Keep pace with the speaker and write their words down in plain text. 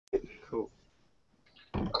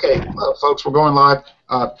Okay, folks, we're going live.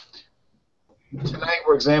 Tonight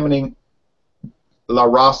we're examining La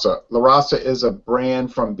Rossa. La Rossa is a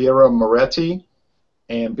brand from Birra Moretti,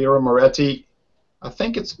 and Birra Moretti, I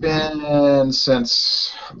think it's been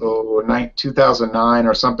since 2009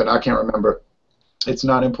 or something. I can't remember. It's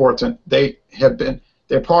not important. They're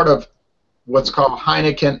part of what's called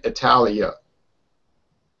Heineken Italia,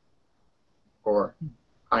 or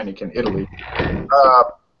Heineken Italy.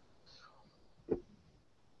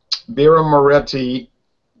 Birra Moretti,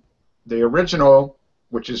 the original,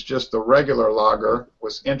 which is just the regular lager,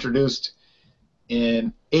 was introduced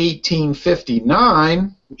in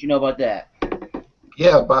 1859. What you know about that?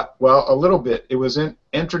 Yeah, well, a little bit. It was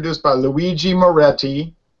introduced by Luigi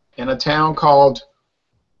Moretti in a town called,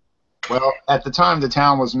 well, at the time the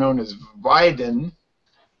town was known as Wieden,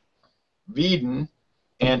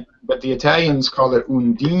 but the Italians called it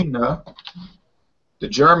Undina. The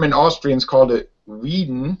German Austrians called it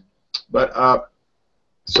Wieden, but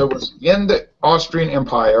so it was in the Austrian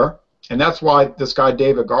Empire, and that's why this guy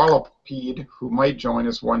David Garlapede, who might join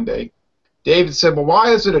us one day, David said, well,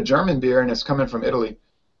 why is it a German beer and it's coming from Italy?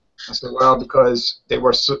 I said, well, because they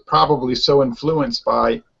were probably so influenced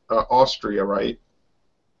by Austria, right?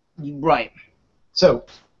 Right. So,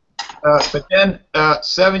 but then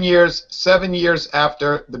 7 years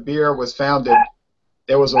after the beer was founded,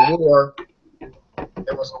 there was a war.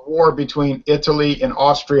 There was a war between Italy and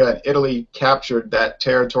Austria, and Italy captured that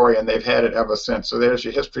territory, and they've had it ever since. So there's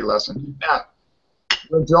your history lesson. Now,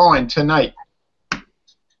 we're joined tonight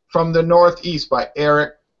from the Northeast by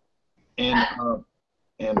Eric and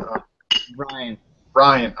Ryan.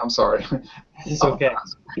 Ryan, I'm sorry. It's okay.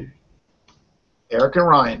 Eric and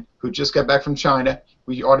Ryan, who just got back from China.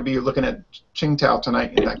 We ought to be looking at Qingdao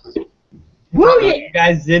tonight. Woo! You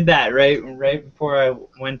guys did that right before I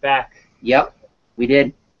went back. Yep, we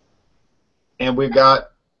did. And we've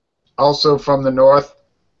got also from the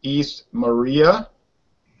Northeast, Maria.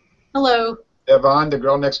 Hello. Yvonne, the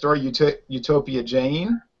girl next door, Utopia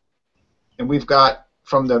Jane. And we've got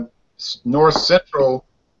from the north central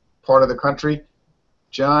part of the country,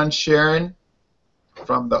 John Sharon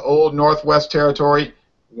from the old Northwest Territory,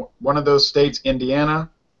 one of those states, Indiana.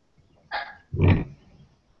 And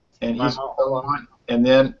he's on. And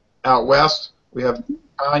then out west, we have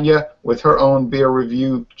Tanya with her own beer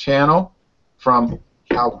review channel from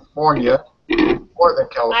California, Northern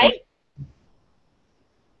California.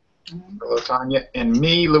 Hi. Hello, Tanya. And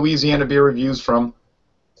me, Louisiana Beer Reviews from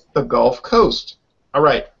the Gulf Coast. All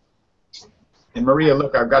right. And Maria,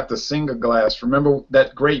 look, I've got the Singa glass. Remember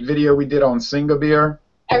that great video we did on Singa beer?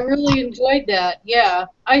 I really enjoyed that. Yeah,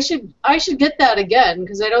 I should get that again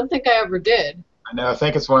because I don't think I ever did. I know. I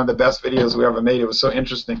think it's one of the best videos we ever made. It was so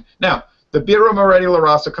interesting. Now, the Birra Moretti La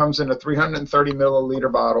Rossa comes in a 330 milliliter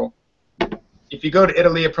bottle. If you go to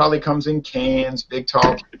Italy, it probably comes in cans, big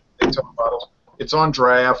tall bottles. It's on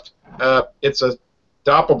draft. It's a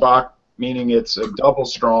Doppelbock, meaning it's a double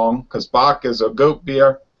strong, because Bock is a goat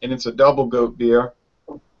beer, and it's a double goat beer.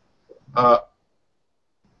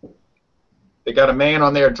 They got a man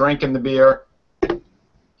on there drinking the beer.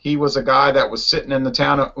 He was a guy that was sitting in the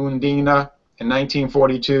town of Undina in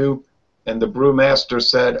 1942, and the brewmaster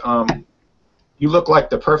said, you look like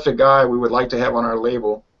the perfect guy we would like to have on our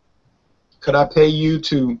label. Could I pay you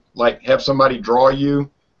to have somebody draw you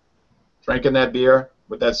drinking that beer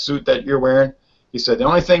with that suit that you're wearing? He said, the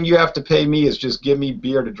only thing you have to pay me is just give me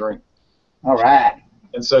beer to drink. All right.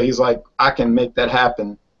 And so he's like, I can make that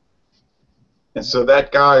happen. And so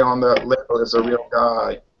that guy on the label is a real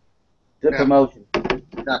guy. Good promotion.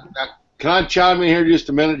 Now, can I chime in here just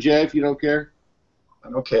a minute, Jay, if you don't care? I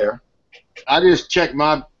don't care. I just checked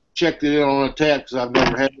it in on Untapped because I've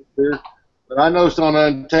never had it beer. But I noticed on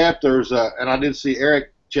Untapped and I did see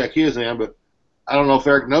Eric check his in, but I don't know if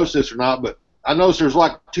Eric knows this or not, but I noticed there's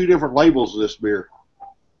like 2 different labels of this beer.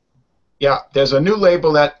 Yeah, there's a new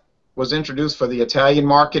label that was introduced for the Italian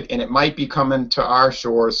market, and it might be coming to our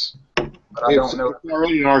shores, but I don't know. It's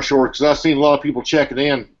already in our shores because I've seen a lot of people checking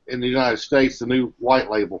in the United States, the new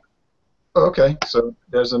white label. Oh, okay, so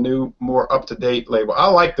there's a new, more up-to-date label. I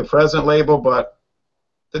like the present label, but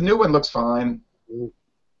the new one looks fine.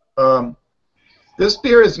 This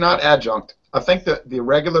beer is not adjunct. I think that the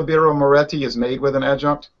regular Birra Moretti is made with an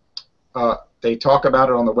adjunct. They talk about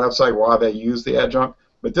it on the website why they use the adjunct,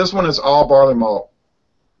 but this one is all barley malt.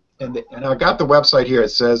 And I got the website here.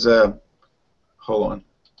 It says, hold on.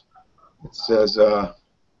 It says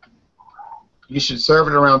you should serve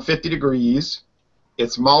it around 50 degrees.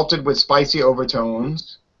 It's malted with spicy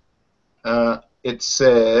overtones. It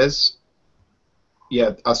says,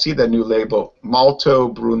 yeah, I see that new label, Malto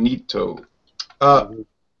Brunito.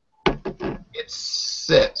 It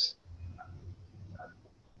says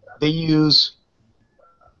they use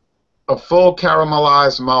a full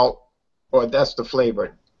caramelized malt, or that's the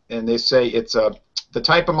flavor, and they say it's the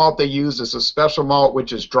type of malt they use is a special malt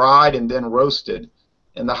which is dried and then roasted,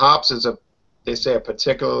 and the hops is they say a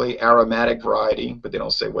particularly aromatic variety, but they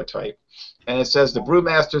don't say what type. And it says the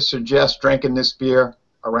brewmaster suggests drinking this beer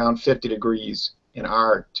around 50 degrees in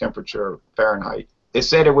our temperature Fahrenheit. They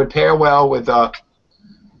said it would pair well with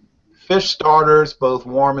fish starters, both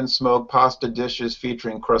warm and smoked, pasta dishes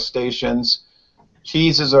featuring crustaceans,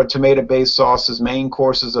 cheeses or tomato-based sauces, main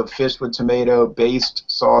courses of fish with tomato-based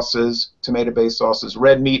sauces,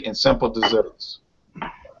 red meat, and simple desserts.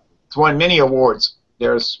 It's won many awards.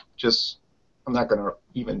 There's just, I'm not going to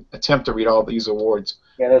even attempt to read all these awards.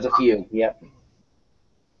 Yeah, there's a few, yep.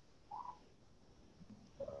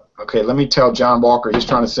 Okay, let me tell John Walker. He's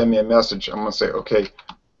trying to send me a message. I'm going to say, okay.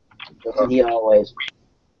 He always.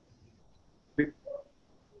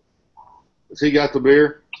 Has he got the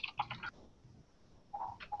beer?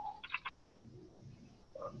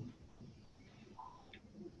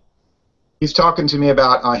 He's talking to me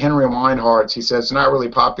about Henry Weinhardt's. He says it's not really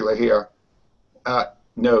popular here.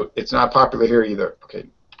 No, it's not popular here either. Okay.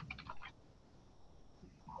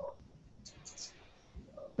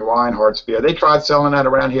 Weinhardt's beer. They tried selling that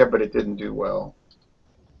around here, but it didn't do well.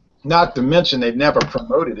 Not to mention they've never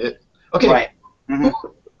promoted it. Okay. Right. Mm-hmm.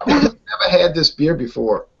 I've never had this beer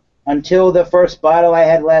before. Until the first bottle I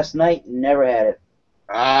had last night, never had it.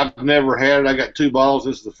 I've never had it. I got 2 bottles.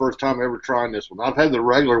 This is the first time ever trying this one. I've had the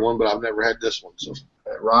regular one, but I've never had this one. So,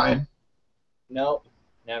 Ryan? No,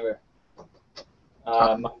 never.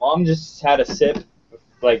 My mom just had a sip,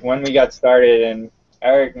 like when we got started, and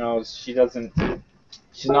Eric knows she's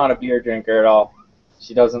not a beer drinker at all.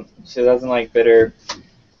 She doesn't like bitter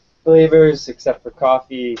flavors except for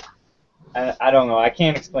coffee. I don't know. I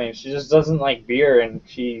can't explain. She just doesn't like beer, and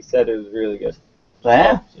she said it was really good.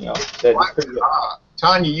 Yeah. You know, said it's pretty good.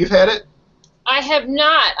 Tanya, you've had it? I have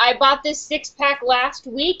not. I bought this 6-pack last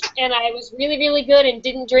week, and I was really, really good and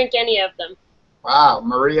didn't drink any of them. Wow.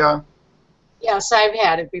 Maria? Yes, I've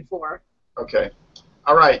had it before. Okay.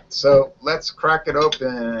 All right, so let's crack it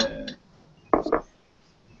open.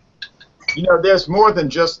 You know, there's more than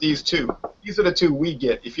just these 2. These are the 2 we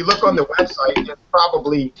get. If you look on the website, there's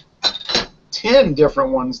probably 10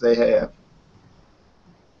 different ones they have.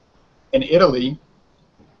 In Italy.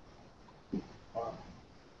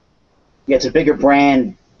 Yeah, it's a bigger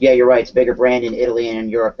brand. Yeah, you're right. It's a bigger brand in Italy and in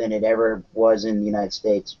Europe than it ever was in the United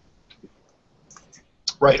States.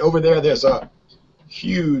 Right, over there, there's a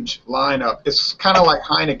huge lineup. It's kind of like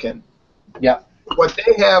Heineken. Yeah. What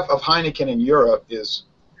they have of Heineken in Europe is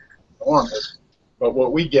enormous, but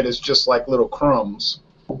what we get is just like little crumbs.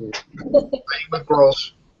 Same with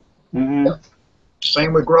Gross. Mm-hmm.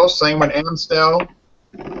 Same with Gross, same with Amstel.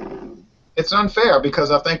 It's unfair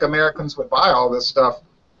because I think Americans would buy all this stuff.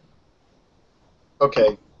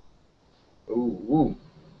 Okay. Ooh.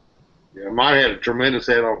 yeah, mine had a tremendous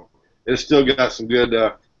head on. It's still got some good.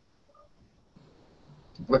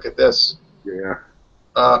 Look at this. Yeah.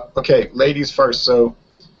 Okay, ladies first. So,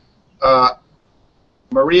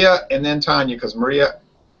 Maria and then Tanya, because Maria.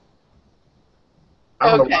 I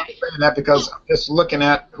don't know why I'm saying that because I'm just looking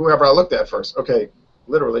at whoever I looked at first. Okay,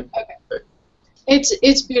 literally. Okay.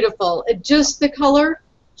 It's beautiful. Just the color,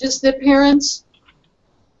 just the appearance.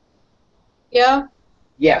 Yeah.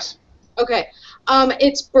 Yes. Okay.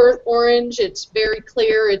 It's burnt orange. It's very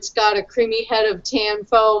clear. It's got a creamy head of tan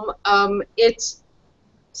foam. It's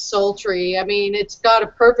sultry. I mean, it's got a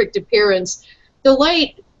perfect appearance. The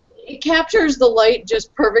light, it captures the light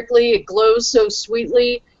just perfectly. It glows so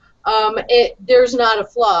sweetly. There's not a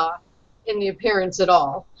flaw in the appearance at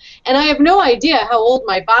all. And I have no idea how old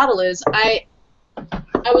my bottle is. I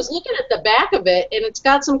was looking at the back of it, and it's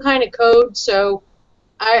got some kind of code, so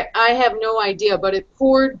I have no idea, but it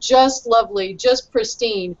poured just lovely, just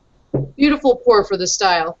pristine. Beautiful pour for the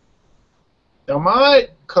style. Now my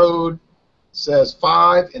code says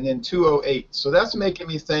 5 and then 208, so that's making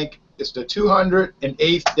me think it's the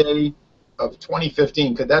 208th day of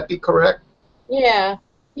 2015. Could that be correct? Yeah,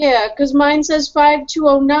 because mine says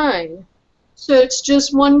 5209, so it's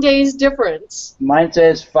just 1 day's difference. Mine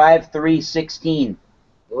says 5/3/16.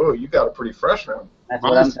 Oh, you got a pretty fresh one. That's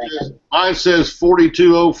what I'm thinking. Mine says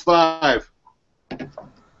 4205.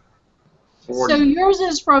 So yours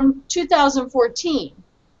is from 2014.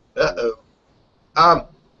 Uh-oh.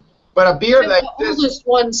 But a beer like The this, oldest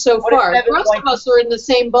one so What is far. The rest 7.2? of us are in the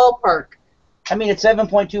same ballpark. I mean, it's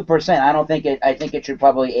 7.2%. I don't think it. I think it should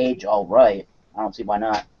probably age all right. I don't see why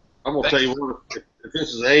not. I'm gonna tell you what. If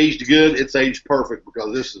this is aged good, it's aged perfect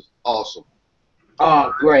because this is awesome.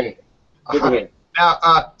 Oh, great. Good to hear.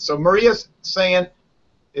 Now, so Maria's saying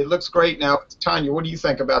it looks great. Now, Tanya, what do you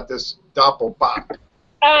think about this Doppelbock?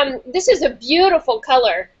 This is a beautiful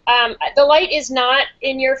color. The light is not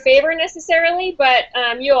in your favor necessarily, but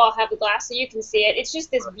you all have the glass so you can see it. It's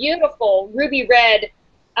just this beautiful ruby red,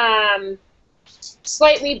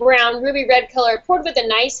 slightly brown ruby red color, poured with a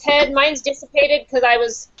nice head. Mine's dissipated because I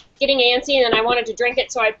was getting antsy and I wanted to drink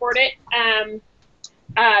it, so I poured it.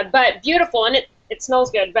 But beautiful, and it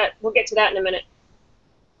smells good, but we'll get to that in a minute.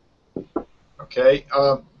 Okay.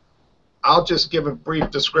 I'll just give a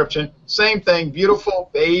brief description. Same thing,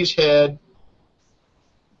 beautiful beige head.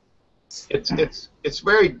 It's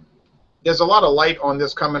very, there's a lot of light on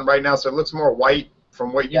this coming right now, so it looks more white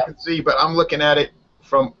from what you can see, but I'm looking at it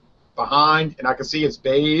from behind, and I can see it's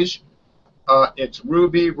beige. It's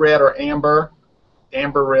ruby red or amber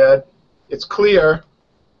red. It's clear,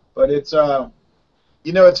 but it's,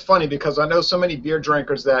 you know, it's funny because I know so many beer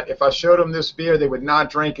drinkers that if I showed them this beer, they would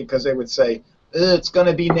not drink it because they would say, it's going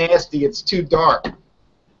to be nasty, it's too dark.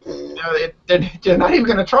 You know, they're not even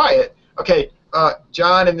going to try it. Okay,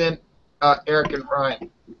 John, and then Eric and Ryan.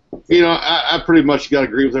 You know, I pretty much got to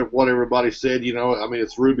agree with what everybody said. You know, I mean,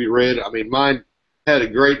 it's ruby red. I mean, mine had a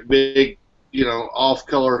great big, you know,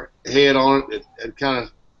 off-color head on it. It kind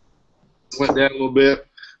of went down a little bit.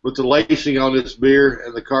 But the lacing on this beer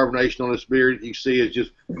and the carbonation on this beer, you see, is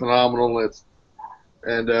just phenomenal.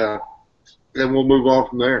 And then we'll move on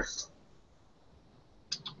from there.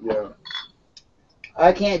 Yeah.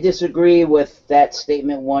 I can't disagree with that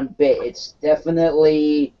statement one bit. It's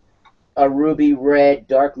definitely a ruby red,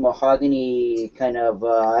 dark mahogany kind of,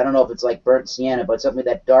 I don't know if it's like burnt sienna, but something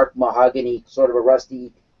that dark mahogany, sort of a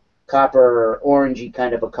rusty copper orangey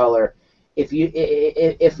kind of a color.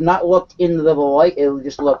 If not looked into the light, it'll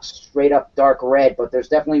just look straight up dark red, but there's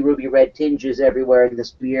definitely ruby red tinges everywhere in this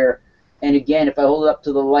beer. And again, if I hold it up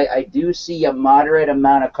to the light, I do see a moderate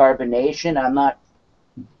amount of carbonation.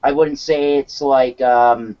 I wouldn't say it's like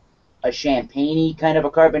a champagne-y kind of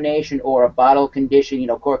a carbonation or a bottle condition, you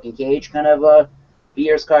know, cork and cage kind of a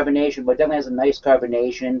beer's carbonation, but definitely has a nice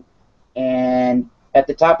carbonation. And at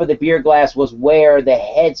the top of the beer glass was where the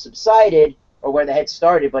head subsided, or where the head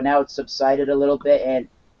started, but now it's subsided a little bit, and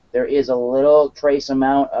there is a little trace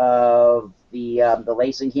amount of the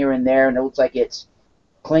lacing here and there, and it looks like it's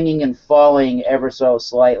clinging and falling ever so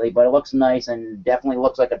slightly, but it looks nice and definitely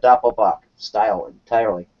looks like a Doppelbock style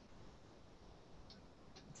entirely.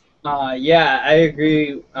 Yeah, I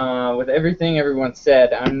agree with everything everyone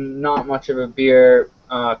said. I'm not much of a beer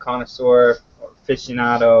connoisseur or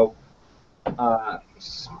aficionado.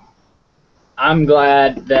 I'm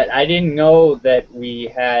glad that I didn't know that we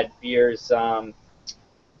had beers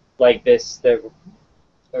like this that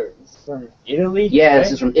are from Italy. Yeah, right?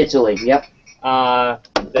 This is from Italy, yep.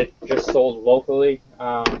 That just sold locally.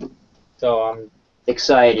 So I'm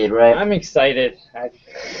Excited, right? I'm excited. I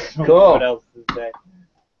don't know Cool. what else to say.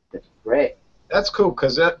 Great. That's cool,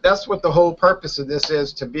 because that's what the whole purpose of this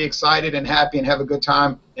is, to be excited and happy and have a good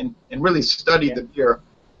time and really study the beer.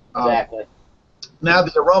 Exactly. Now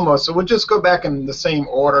the aroma, so we'll just go back in the same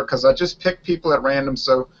order, because I just picked people at random,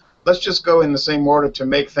 so let's just go in the same order to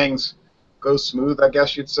make things go smooth, I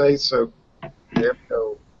guess you'd say. So there we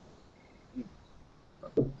go.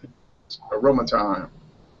 Aroma time.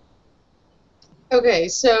 Okay,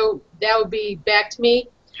 so that would be back to me.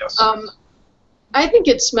 Yes. I think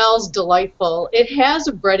it smells delightful. It has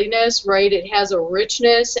a breadiness, right? It has a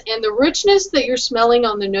richness, and the richness that you're smelling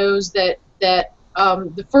on the nose, that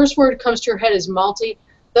the first word that comes to your head is malty.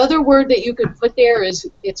 The other word that you could put there is,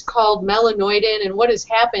 it's called melanoidin, and what has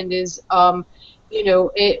happened is, you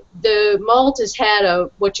know, the malt has had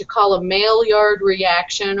what you call a Maillard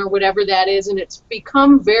reaction or whatever that is, and it's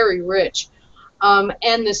become very rich.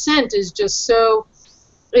 And the scent is just so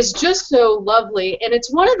lovely, and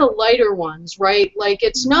it's one of the lighter ones, right? Like,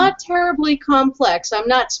 it's not terribly complex. I'm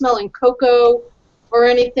not smelling cocoa or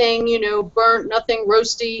anything, you know, burnt, nothing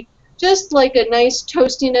roasty, just like a nice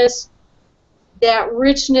toastiness, that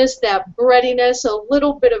richness, that breadiness, a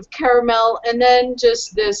little bit of caramel, and then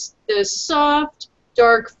just this soft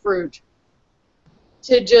dark fruit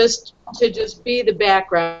to just be the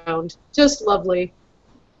background. Just lovely.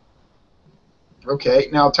 Okay,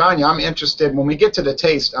 now Tanya, I'm interested, when we get to the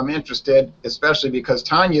taste, I'm interested, especially because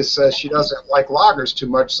Tanya says she doesn't like lagers too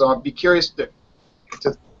much, so I'd be curious to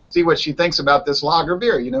see what she thinks about this lager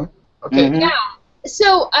beer, you know? Okay. Mhm. Yeah.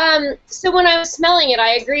 So when I was smelling it,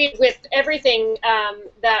 I agreed with everything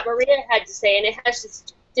that Maria had to say, and it has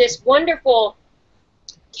this wonderful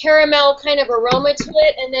caramel kind of aroma to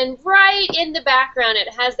it, and then right in the background,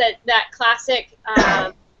 it has that classic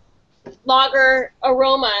lager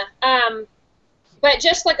aroma. but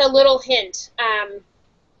just like a little hint.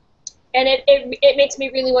 And it makes me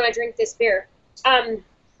really want to drink this beer. And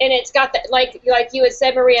it's got that, like you had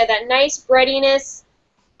said, Maria, that nice breadiness.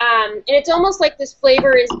 And it's almost like this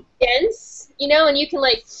flavor is dense, you know, and you can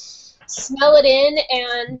like smell it in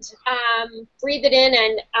and breathe it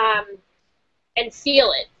in and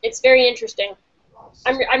feel it. It's very interesting.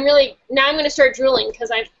 I'm really now I'm going to start drooling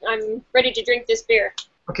because I'm ready to drink this beer.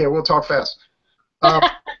 Okay, we'll talk fast.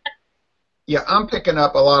 Yeah, I'm picking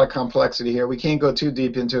up a lot of complexity here. We can't go too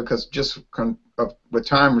deep into it because just with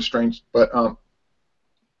time restraints, but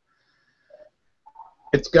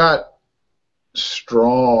it's got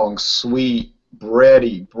strong, sweet,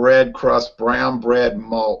 bready, bread crust, brown bread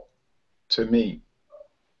malt to me.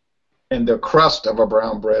 And the crust of a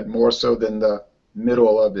brown bread more so than the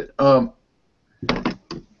middle of it.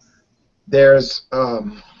 There's I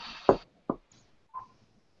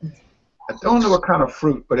don't know what kind of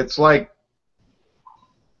fruit, but it's like,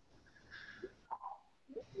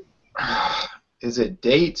 is it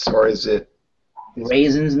dates or is it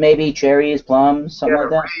raisins? Maybe cherries, plums, something like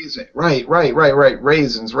that. Raisin. Right.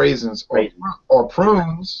 Raisins, or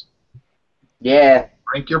prunes. Yeah.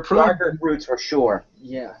 Drink your prune. Darker fruits for sure.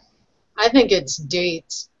 Yeah. I think it's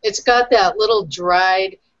dates. It's got that little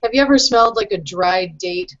dried. Have you ever smelled like a dried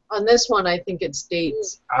date? On this one, I think it's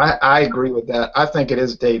dates. I agree with that. I think it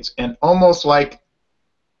is dates, and almost like,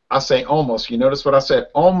 I say almost. You notice what I said?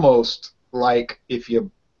 Almost like if you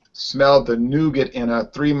smelled the nougat in a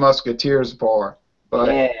Three Musketeers bar. But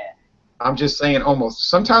yeah. I'm just saying almost.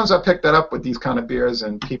 Sometimes I pick that up with these kind of beers,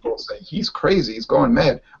 and people say, he's crazy, he's going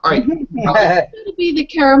mad. All right. It's going to be the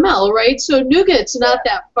caramel, right? So nougat's not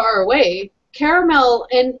that far away. Caramel,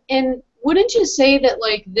 and wouldn't you say that,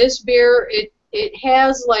 like, this beer, it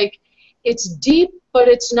has, like, it's deep, but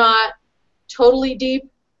it's not totally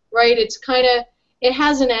deep, right? It's kind of, it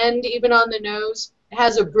has an end even on the nose. It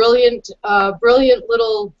has a brilliant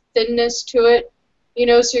little thinness to it, you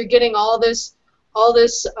know, so you're getting all this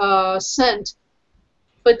scent,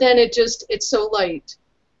 but then it's so light.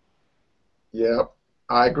 Yeah,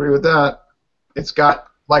 I agree with that. It's got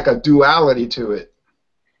like a duality to it.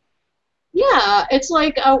 Yeah, it's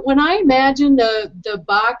like when I imagine the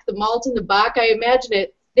Bach, the malt in the Bach, I imagine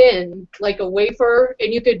it thin, like a wafer,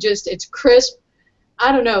 and you could just, it's crisp.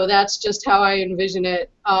 I don't know, that's just how I envision it.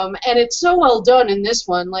 And it's so well done in this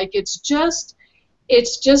one. Like, it's just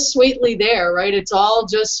sweetly there, right? It's all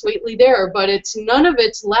just sweetly there, but it's none of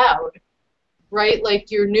it's loud, right? Like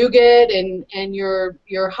your nougat and your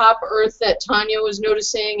hop earth that Tanya was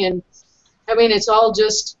noticing, and I mean, it's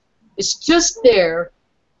just there,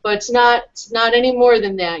 but it's not any more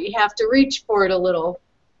than that. You have to reach for it a little.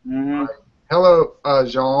 Mm-hmm. Hello,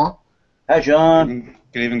 Jean. Hi, John.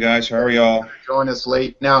 Good evening, guys. How are y'all? Join us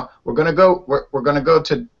late. Now we're gonna go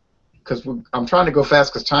to, because I'm trying to go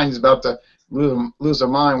fast because Tanya's about to lose her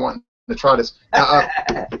mind wanting to try this.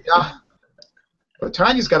 Yeah. But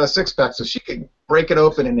Tanya's got a six-pack, so she can break it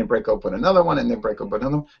open and then break open another one and then break open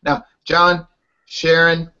another one. Now, John,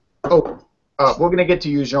 Sharon, we're going to get to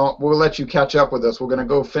you, Jean. We'll let you catch up with us. We're going to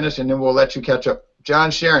go finish, and then we'll let you catch up.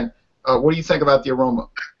 John, Sharon, what do you think about the aroma?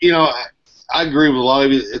 You know, I agree with a lot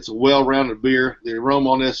of it. It's a well-rounded beer. The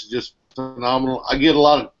aroma on this is just phenomenal. I get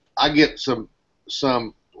some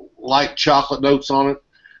light chocolate notes on it,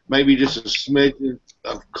 maybe just a smidge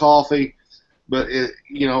of coffee, but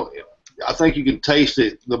I think you can taste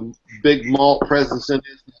it, the big malt presence in it.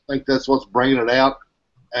 I think that's what's bringing it out,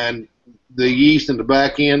 and the yeast in the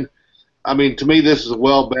back end. I mean, to me, this is a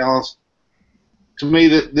well-balanced. To me,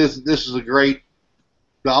 this is a great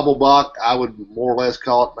double bock. I would more or less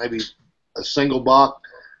call it maybe a single bock,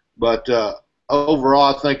 but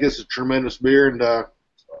overall, I think it's a tremendous beer, and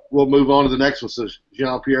we'll move on to the next one so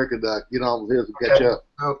Jean-Pierre could get on with his and catch up.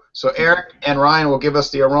 So Eric and Ryan will give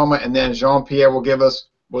us the aroma, and then Jean-Pierre will give us.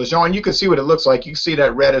 Well, Jean, you can see what it looks like. You can see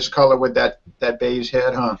that reddish color with that beige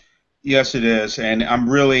head, huh? Yes, it is, and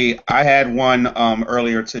I had one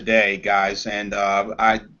earlier today, guys, and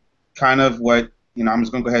I kind of I'm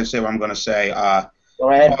just going to go ahead and say what I'm going to say. Go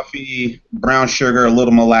ahead. Coffee, brown sugar, a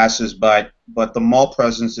little molasses, but the malt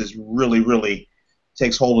presence is really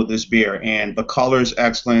takes hold of this beer, and the color is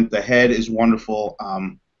excellent. The head is wonderful.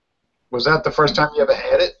 Was that the first time you ever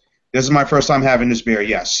had it? This is my first time having this beer,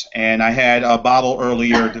 yes. And I had a bottle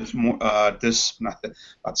earlier this morning.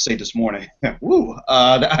 Woo!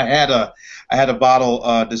 I had a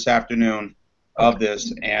bottle this afternoon of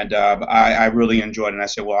this, and I really enjoyed it. And I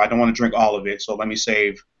said, well, I don't want to drink all of it, so let me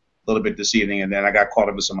save a little bit this evening. And then I got caught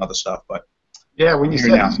up with some other stuff. But yeah, when you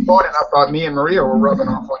said this morning, I thought me and Maria were rubbing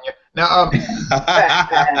off on you. Now,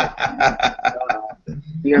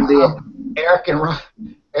 Eric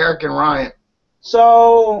and Ryan,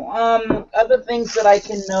 So, other things that I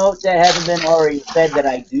can note that haven't been already said that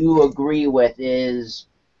I do agree with is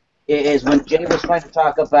when Jay was trying to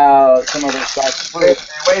talk about some of those dark Wait,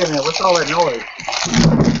 fruits. wait a minute. What's all that noise?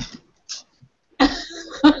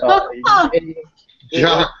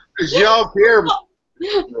 Is y'all here?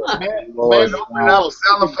 Noise opening up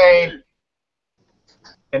cellophane,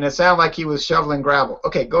 and it sounded like he was shoveling gravel.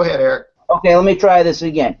 Okay, go ahead, Eric. Okay, let me try this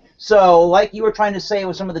again. So, like you were trying to say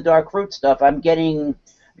with some of the dark fruit stuff, I'm getting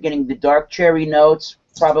the dark cherry notes,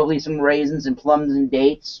 probably some raisins and plums and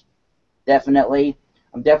dates, definitely.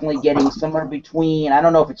 I'm definitely getting somewhere between, I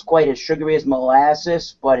don't know if it's quite as sugary as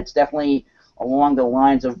molasses, but it's definitely along the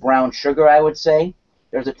lines of brown sugar, I would say.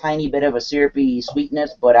 There's a tiny bit of a syrupy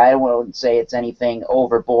sweetness, but I wouldn't say it's anything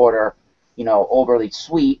overboard or, overly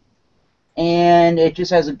sweet. And it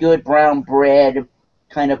just has a good brown bread,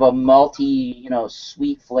 kind of a malty,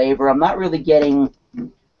 sweet flavor. I'm not really getting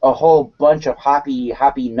a whole bunch of hoppy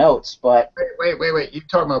notes, but Wait. You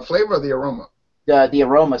talking about flavor or the aroma? the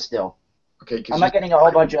aroma still. Okay, I'm not getting a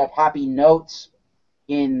whole bunch of hoppy notes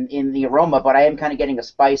in the aroma, but I am kind of getting a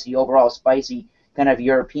overall spicy kind of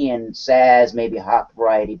European Saz, maybe hop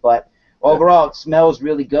variety. But overall, it smells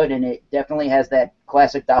really good, and it definitely has that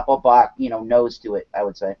classic Doppelbock, nose to it, I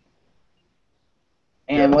would say.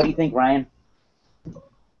 And what do you think, Ryan?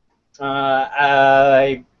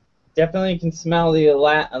 I definitely can smell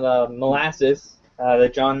the molasses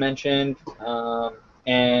that John mentioned,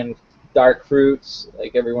 and dark fruits,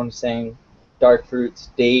 like everyone's saying, dark fruits,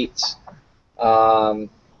 dates.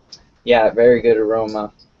 Yeah, very good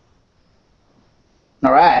aroma.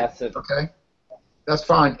 All right. That's it. Okay, that's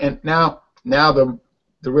fine. And now the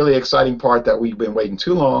really exciting part that we've been waiting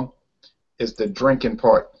too long is the drinking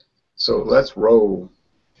part. So let's roll.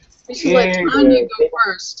 We should let Tanya go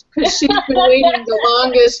first, because she's been waiting the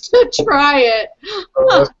longest to try it.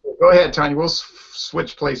 Go ahead, Tanya. We'll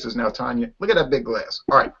switch places now, Tanya. Look at that big glass.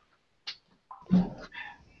 All right.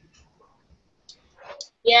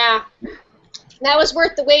 Yeah. That was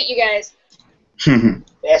worth the wait, you guys.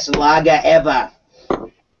 Best lager ever.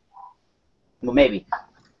 Well, maybe.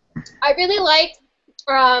 I really like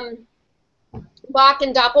Bock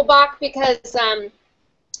and Doppelbock because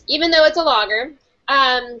even though it's a lager,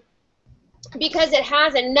 because it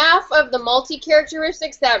has enough of the malty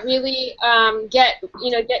characteristics that really get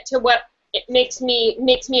to what it makes me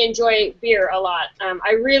enjoy beer a lot.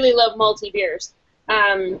 I really love malty beers.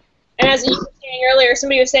 And as you were saying earlier,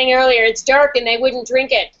 somebody was saying earlier, it's dark and they wouldn't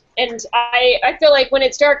drink it. And I feel like when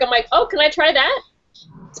it's dark, I'm like, oh, can I try that?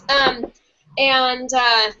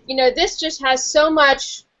 This just has so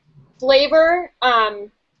much flavor.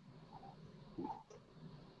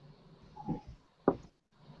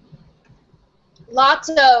 Lots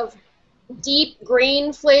of deep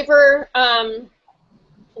green flavor.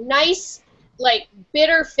 Nice,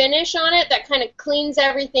 bitter finish on it that kind of cleans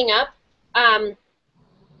everything up.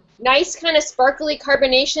 Nice kind of sparkly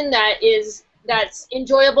carbonation that's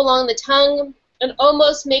enjoyable on the tongue, and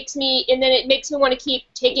almost makes me want to keep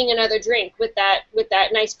taking another drink with that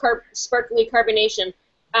nice sparkly carbonation.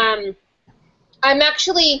 I'm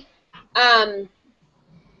actually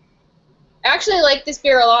like this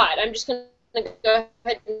beer a lot. I'm just gonna go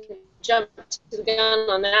ahead and jump to the gun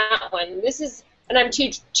on that one. And I'm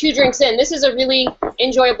two drinks in. This is a really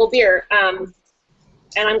enjoyable beer, and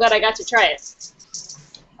I'm glad I got to try it.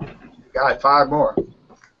 Got 5 more.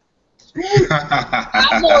 I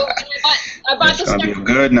bought It's gonna be a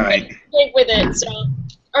good night. to drink with it,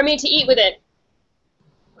 to eat with it.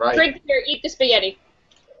 Right. Drink the beer, eat the spaghetti.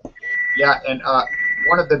 Yeah, and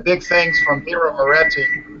one of the big things from Birra Moretti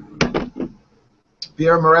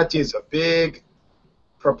is a big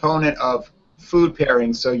proponent of food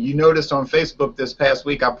pairings. So you noticed on Facebook this past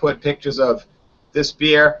week I put pictures of this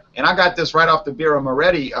beer, and I got this right off the Birra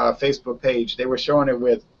Moretti Facebook page. They were showing it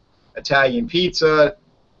with Italian pizza.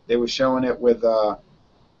 They were showing it with what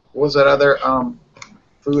was that other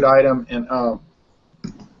food item, and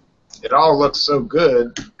it all looks so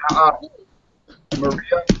good.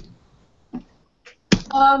 Maria?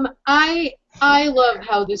 I love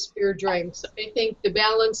how this beer drinks. I think the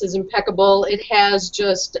balance is impeccable. It has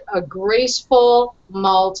just a graceful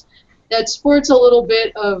malt that sports a little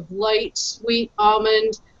bit of light, sweet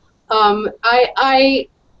almond.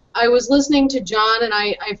 I was listening to John, and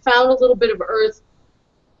I found a little bit of earth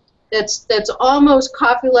that's almost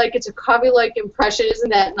coffee-like. It's a coffee-like impression. Isn't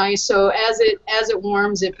that nice? So as it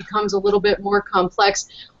warms, it becomes a little bit more complex.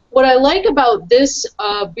 What I like about this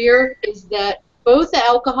beer is that both the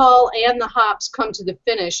alcohol and the hops come to the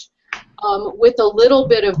finish with a little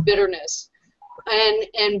bit of bitterness.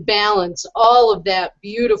 and balance all of that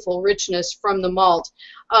beautiful richness from the malt.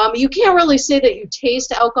 You can't really say that you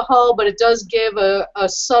taste alcohol, but it does give a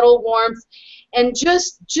subtle warmth and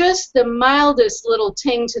just the mildest little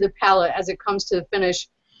ting to the palate as it comes to the finish.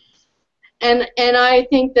 And I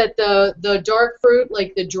think that the dark fruit,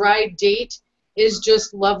 like the dried date, is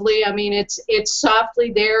just lovely. I mean, it's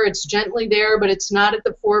softly there, it's gently there, but it's not at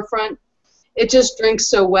the forefront. It just drinks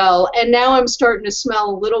so well. And now I'm starting to smell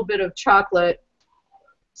a little bit of chocolate.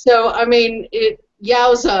 So I mean,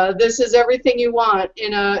 yowza! This is everything you want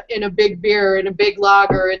in a big beer, in a big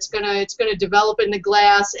lager. It's gonna develop in the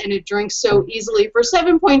glass, and it drinks so easily. For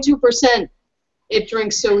 7.2%, it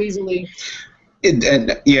drinks so easily.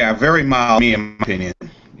 Yeah, very mild, me in my opinion.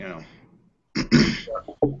 You know.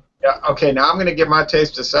 Yeah. Okay. Now I'm going to give my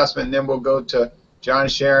taste assessment, and then we'll go to John,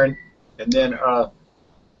 Sharon, and then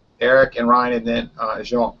Eric and Ryan, and then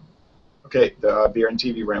Jean. Okay. The beer and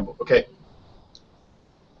TV ramble. Okay.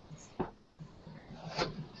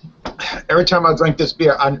 Every time I drink this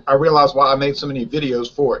beer, I realize why I made so many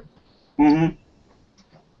videos for it. Mm-hmm.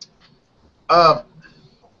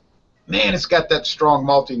 Man, it's got that strong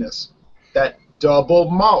maltiness, that double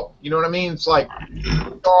malt. You know what I mean? It's like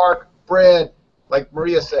dark bread, like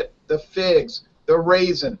Maria said, the figs, the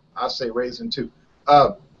raisin. I say raisin too.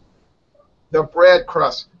 The bread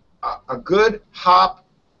crust, a good hop.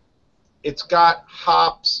 It's got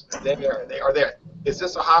hops there. They are there. Is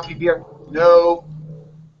this a hoppy beer? No.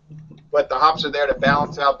 But the hops are there to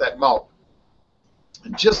balance out that malt.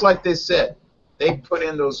 And just like they said, they put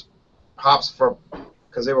in those hops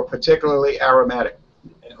because they were particularly aromatic.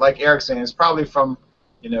 And like Eric's saying, it's probably from,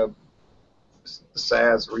 the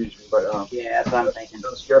Saz region. But yeah, that's what I'm thinking.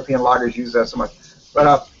 Those European lagers use that so much.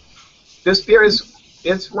 But this beer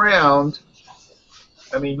it's round.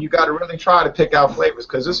 I mean, you got to really try to pick out flavors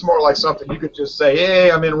because this is more like something you could just say,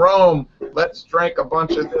 hey, I'm in Rome. Let's drink a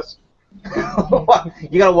bunch of this.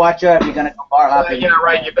 You gotta watch out if you're gonna go bar hopping. Yeah,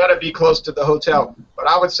 right. You better be close to the hotel. But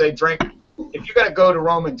I would say if you're gonna go to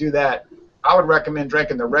Rome and do that, I would recommend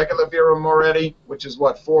drinking the regular Birra Moretti, which is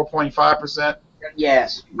what 4.5%.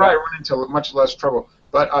 Yes. You probably run into much less trouble.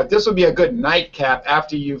 But this would be a good nightcap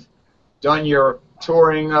after you've done your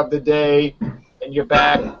touring of the day and you're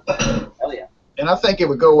back. Oh yeah. And I think it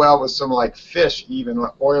would go well with some like fish, even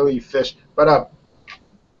like oily fish. But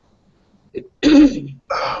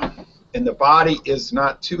and the body is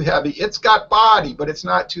not too heavy. It's got body, but it's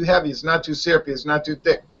not too heavy. It's not too syrupy. It's not too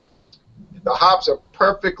thick. The hops are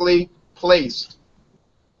perfectly placed,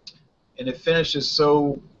 and it finishes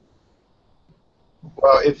so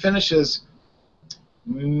well. It finishes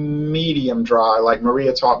medium dry, like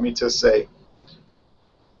Maria taught me to say.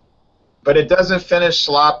 But it doesn't finish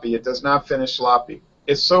sloppy. It does not finish sloppy.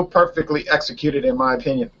 It's so perfectly executed, in my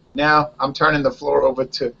opinion. Now I'm turning the floor over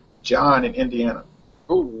to John in Indiana.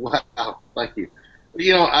 Oh, wow. Thank you.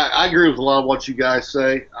 I agree with a lot of what you guys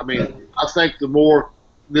say. I mean, I think the more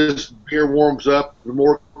this beer warms up, the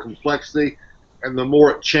more complexity and the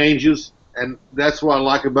more it changes. And that's what I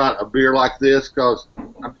like about a beer like this because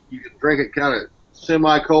you can drink it kind of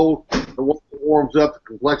semi-cold. But once it warms up, the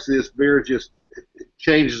complexity of this beer just it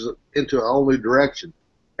changes into a whole new direction.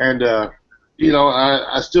 And,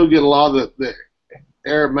 I still get a lot of the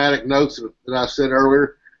aromatic notes that I said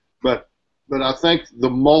earlier. But I think the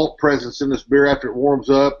malt presence in this beer after it warms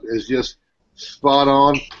up is just spot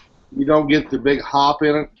on. You don't get the big hop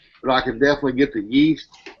in it, but I can definitely get the yeast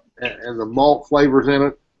and the malt flavors in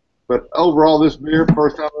it. But overall, this beer,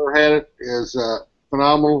 first time I ever had it, is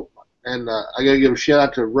phenomenal. And I got to give a shout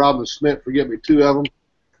out to Robin Smith for getting me 2 of them.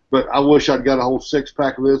 But I wish I'd got a whole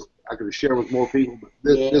 6-pack of this. I could have shared with more people. But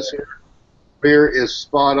this beer is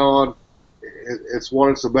spot on. It's what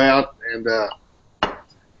it's about. And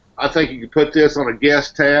I think you could put this on a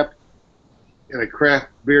guest tap in a craft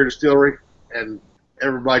beer distillery, and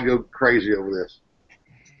everybody go crazy over this.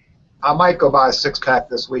 I might go buy a 6-pack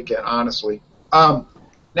this weekend, honestly.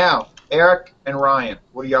 Now, Eric and Ryan,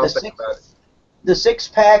 what do y'all think about it? The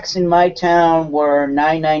 6-packs in my town were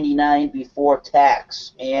 $9.99 before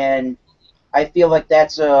tax, and I feel like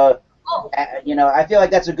that's I feel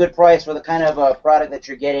like that's a good price for the kind of product that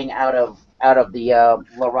you're getting out of the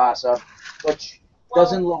La Rossa, which.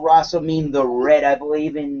 Doesn't La Rossa mean the red, I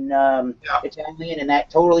believe, in Italian, and that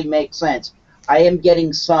totally makes sense. I am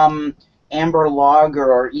getting some amber lager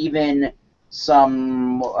or even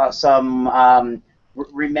some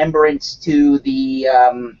remembrance to the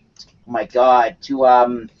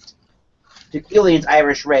to Killian's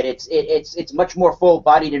Irish Red. It's much more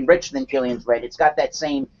full-bodied and rich than Killian's Red. It's got that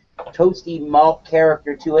same toasty malt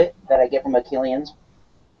character to it that I get from a Killian's.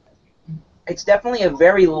 It's definitely a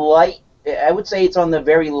very light I would say it's on the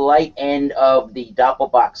very light end of the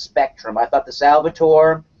Doppelbock spectrum. I thought the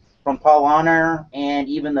Salvatore from Paul Honor and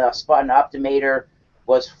even the Spaten Optimator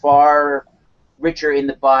was far richer in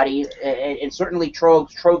the body, and certainly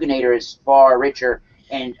Troganator is far richer,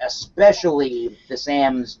 and especially the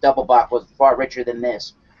Sam's Doppelbock was far richer than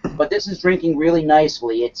this. But this is drinking really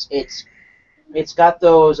nicely. It's got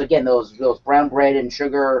those, again, those brown bread and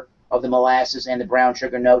sugar of the molasses and the brown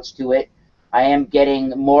sugar notes to it. I am getting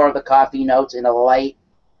more of the coffee notes in a light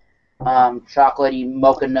chocolatey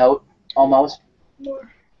mocha note, almost.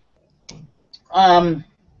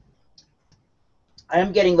 I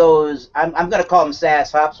am getting those, I'm going to call them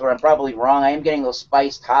sass hops, or I'm probably wrong. I am getting those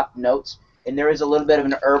spiced hop notes, and there is a little bit of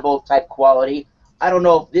an herbal type quality. I don't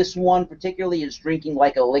know if this one particularly is drinking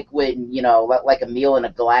like a liquid, you know, like a meal in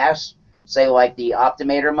a glass, say like the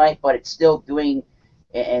Optimator might, but it's still doing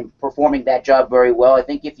and performing that job very well. I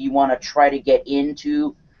think if you want to try to get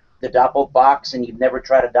into the Doppelbocks and you've never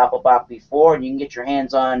tried a Doppelbock before, and you can get your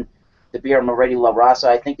hands on the Birra Moretti La Rossa,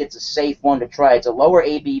 I think it's a safe one to try. It's a lower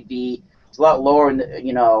ABV. It's a lot lower in the,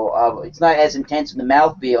 you know, it's not as intense in the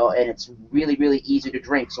mouthfeel, and it's really, really easy to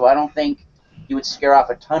drink. So I don't think you would scare off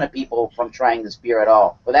a ton of people from trying this beer at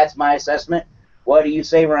all. But that's my assessment. What do you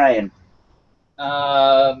say, Ryan?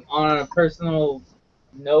 On a personal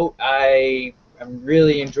note, I'm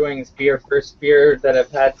really enjoying this beer. First beer that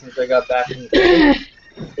I've had since I got back in the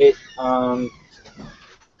it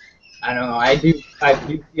I don't know. I do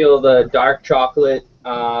feel the dark chocolate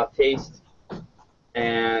taste,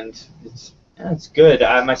 and it's good.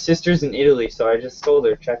 My sister's in Italy, so I just told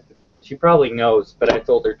her she probably knows, but I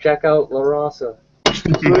told her check out La Rossa.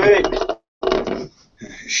 Great.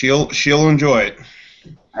 She'll enjoy it.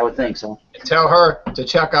 I would think so. Tell her to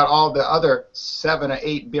check out all the other 7 or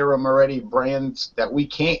 8 Birra Moretti brands that we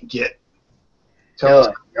can't get. Tell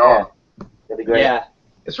us. Yeah. That'd be great. Yeah.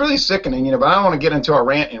 It's really sickening, you know, but I don't want to get into a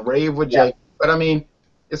rant and rave with Jake. But I mean,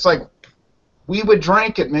 it's like we would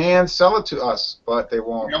drink it, man. Sell it to us, but they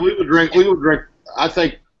won't. Yeah, we would drink. I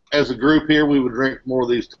think as a group here, we would drink more of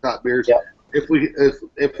these top beers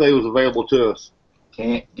if they was available to us.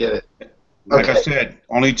 Can't get it. Like I said,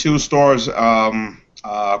 only 2 stores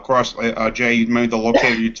across. Jay, you made the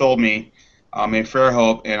locator you told me in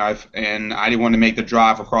Fairhope, and I didn't want to make the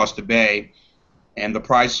drive across the bay, and the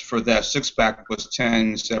price for that 6-pack was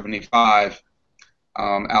 $10.75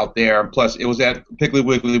 out there. Plus, it was at Piggly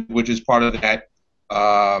Wiggly, which is part of that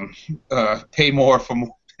pay more for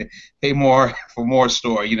more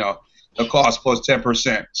store. You know, the cost plus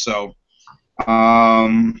 10%. So,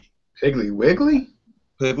 Piggly Wiggly.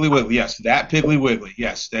 Piggly Wiggly, yes, that Piggly Wiggly,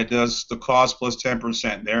 yes, that does the cost plus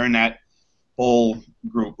 10%. They're in that whole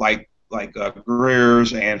group, like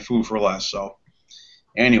Greer's and Food for Less. So,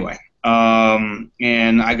 anyway,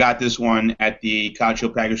 and I got this one at the Cottage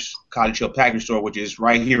Hill Package Store, which is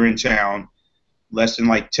right here in town, less than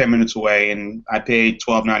like 10 minutes away, and I paid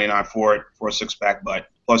 $12.99 for it for a 6-pack, but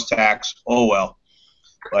plus tax. Oh well,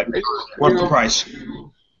 but worth the price.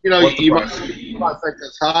 You know, you might think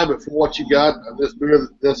that's high, but for what you got, this beer,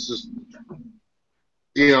 this is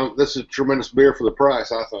tremendous beer for the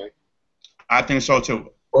price, I think. I think so too.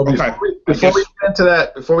 Well, before we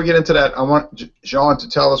get into that, I want Jean to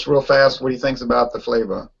tell us real fast what he thinks about the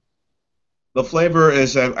flavor. The flavor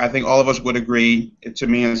is, I think all of us would agree, to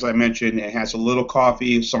me, as I mentioned, it has a little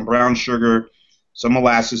coffee, some brown sugar, some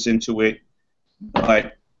molasses into it,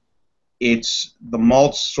 but the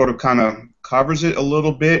malt sort of kind of covers it a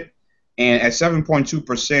little bit, and at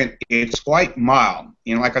 7.2%, it's quite mild.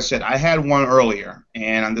 You know, like I said, I had one earlier,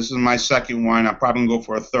 and this is my second one. I'm probably going to go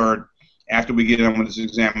for a third after we get done with this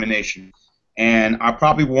examination, and I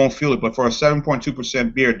probably won't feel it, but for a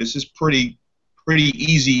 7.2% beer, this is pretty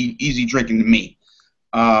easy drinking to me.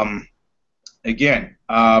 Again,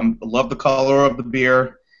 love the color of the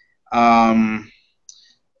beer.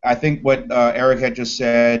 I think what Eric had just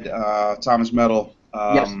said, Thomas Metal,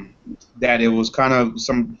 yes, that it was kind of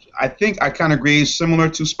I think I kind of agree, similar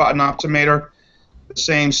to Spaten Optimator, the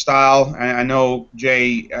same style. I know,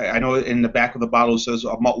 Jay, I know in the back of the bottle it says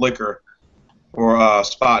malt liquor or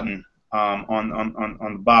Spaten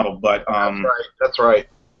on the bottle, but that's right.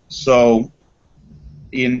 So,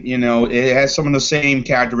 it has some of the same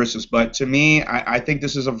characteristics, but to me, I think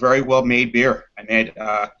this is a very well-made beer.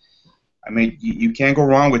 I mean, you can't go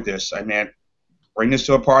wrong with this. I mean, bring this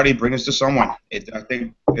to a party, bring this to someone. I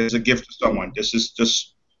think it's a gift to someone. This is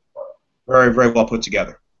just very, very well put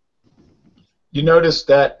together. You notice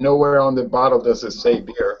that nowhere on the bottle does it say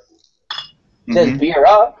beer. It says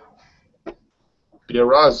Birra.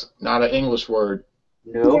 Birra's not an English word.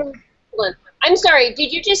 No. I'm sorry,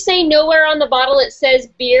 did you just say nowhere on the bottle it says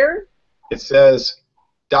beer? It says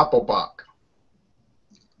Doppelbock.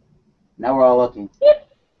 Now we're all looking.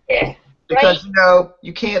 Yeah. Because, you know,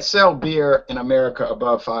 you can't sell beer in America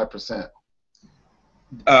above 5%.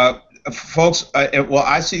 Folks, well,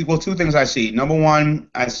 I see. Well, two things I see. Number one,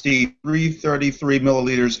 I see 333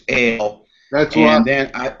 milliliters ale. That's And why.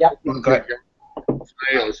 then I. Yep. Go ahead.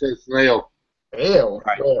 Snail. It says snail. Ale.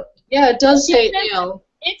 Right. Yeah, it does say It says- ale.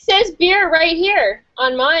 It says beer right here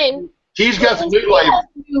on mine. She's got the new label.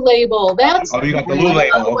 New label. That's Oh, you got the new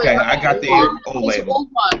label. Okay, I got the old this label. old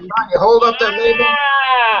one. Tanya, hold up that label.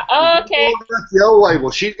 Ah, okay. That's the old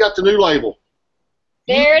label. She's got the new label.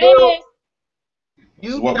 There it is.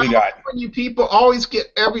 You What we got. California people always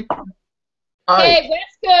get everything. All right. Okay,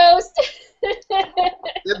 West Coast.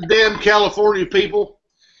 Them damn California people.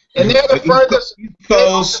 And they're the furthest. East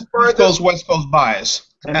Coast, West Coast bias.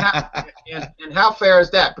 And how fair is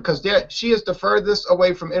that? Because she is the furthest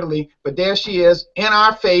away from Italy, but there she is in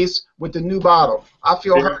our face with the new bottle. I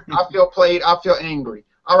feel hurt. I feel played. I feel angry.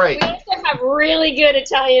 All right. We also have really good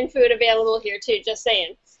Italian food available here too. Just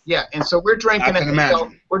saying. Yeah, and so we're drinking I can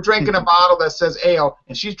imagine. We're drinking a bottle that says ale,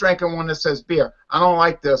 and she's drinking one that says beer. I don't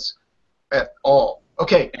like this at all.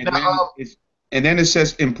 Okay. And then it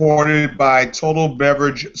says imported by Total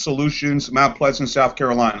Beverage Solutions, Mount Pleasant, South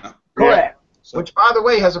Carolina. Correct. Which, by the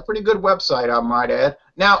way, has a pretty good website, I might add.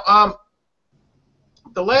 Now,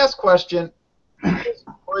 the last question is,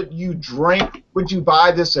 would you drink? Would you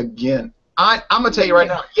buy this again? I'm gonna tell you right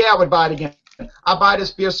now. Yeah, I would buy it again. I buy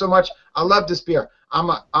this beer so much. I love this beer.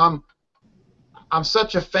 I'm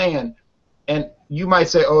such a fan. And you might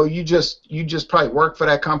say, oh, you just probably work for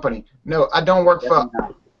that company. No, I don't work for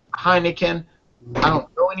Heineken. I don't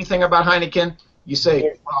know anything about Heineken. You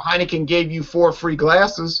say, well, Heineken gave you 4 free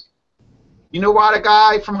glasses. You know why the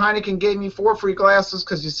guy from Heineken gave me 4 free glasses?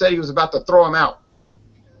 Because he said he was about to throw them out.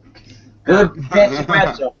 Good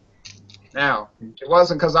espresso. Now, it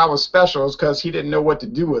wasn't because I was special. It was because he didn't know what to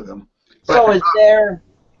do with them. So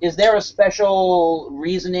is there a special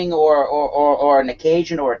reasoning or an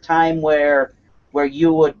occasion or a time where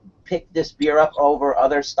you would pick this beer up over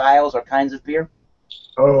other styles or kinds of beer?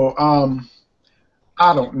 Oh,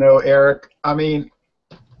 I don't know, Eric. I mean,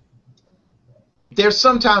 there's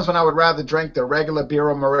sometimes when I would rather drink the regular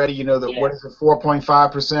Birra Moretti, you know, what is it,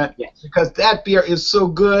 4.5%? Yes. Because that beer is so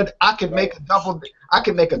good. I could make a double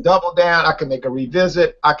down. I could make a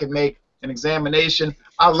revisit. I could make an examination.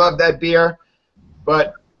 I love that beer,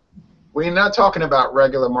 but we're not talking about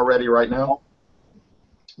regular Moretti right now.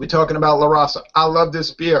 We're talking about La Rossa. I love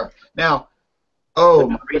this beer. Now,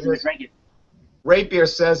 Rate Beer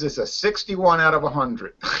says it's a 61 out of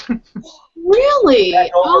 100. Really?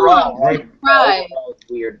 Overall, right. It's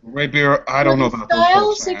weird. Rate Beer, I don't know about those Style,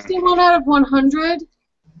 folks, man. 61 out of 100?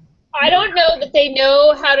 I don't know that they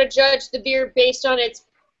know how to judge the beer based on its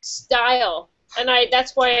style, and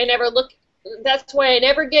that's why I never look. That's why I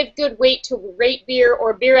never give good weight to Rate Beer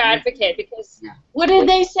or Beer Advocate, because What did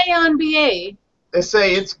they say on BA? They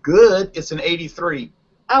say it's good. It's an 83.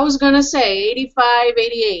 I was going to say 85,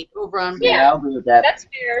 88 over on BA. Yeah, I'll agree with that. that's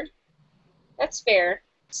fair. That's fair.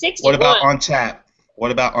 61. What about on tap?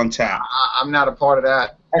 What about on tap? I'm not a part of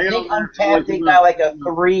that. I think Untapped they got like a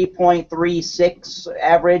 3.36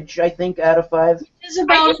 average, I think, out of 5. It's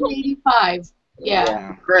about an 85.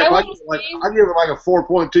 Yeah. Crap, I I would give it like a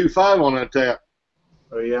 4.25 on that tap.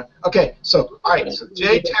 Oh, yeah? Okay, so, all right, so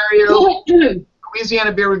Jay Terrio,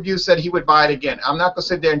 Louisiana Beer Review, said he would buy it again. I'm not going to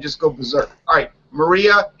sit there and just go berserk. All right,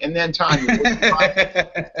 Maria and then Tanya.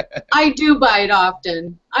 I do buy it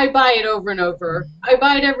often. I buy it over and over. I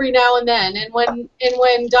buy it every now and then. And when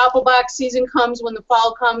Doppelbock season comes, when the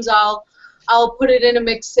fall comes, I'll put it in a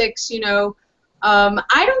mix 6. You know,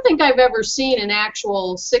 I don't think I've ever seen an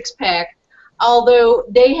actual 6-pack. Although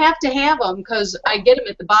they have to have them because I get them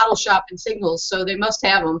at the bottle shop in Signals, so they must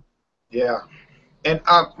have them. Yeah. And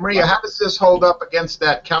Maria, how does this hold up against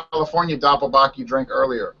that California Doppelbock you drank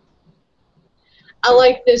earlier? I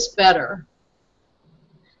like this better.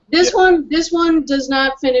 This one does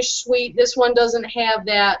not finish sweet. This one doesn't have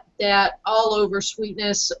that all over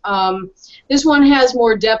sweetness. This one has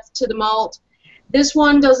more depth to the malt. This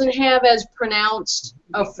one doesn't have as pronounced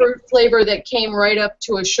a fruit flavor that came right up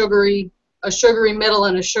to a sugary middle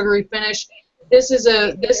and a sugary finish. This is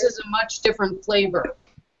a much different flavor.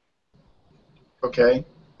 Okay.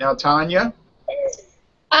 Now, Tanya?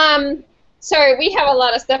 Sorry, we have a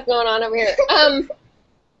lot of stuff going on over here.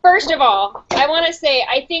 First of all, I want to say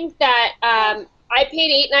I think that I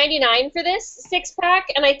paid $8.99 for this 6-pack,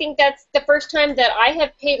 and I think that's the first time that I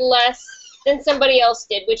have paid less than somebody else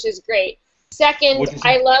did, which is great. Second,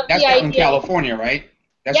 I love the idea. That's out in California, right?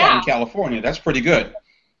 That's out in California. That's pretty good.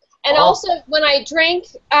 And also, when I drank,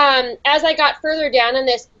 as I got further down in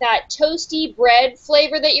this, that toasty bread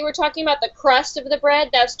flavor that you were talking about, the crust of the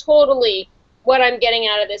bread, that's totally what I'm getting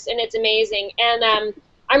out of this, and it's amazing. And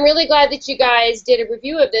I'm really glad that you guys did a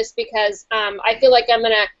review of this because I feel like I'm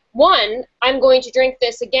going to, one, I'm going to drink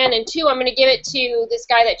this again, and two, I'm going to give it to this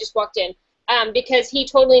guy that just walked in because he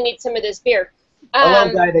totally needs some of this beer.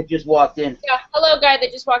 Hello, guy that just walked in. Yeah, hello, guy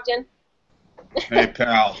that just walked in. Hey,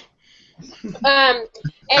 pal. So with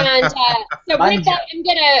that,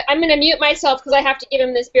 I'm gonna mute myself because I have to give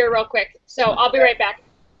him this beer real quick. So I'll be right back.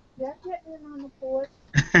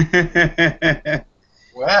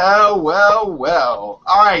 Well.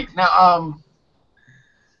 All right, now,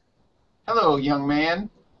 hello, young man.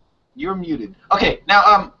 You're muted. Okay,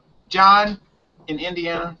 now, John in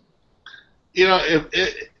Indiana. You know,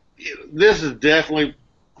 this is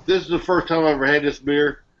the first time I've ever had this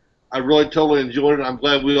beer. I really totally enjoyed it. I'm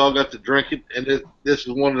glad we all got to drink it. And this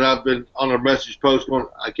is one that I've been on our message post going,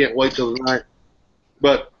 I can't wait till tonight.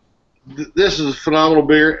 But this is a phenomenal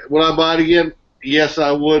beer. Would I buy it again? Yes,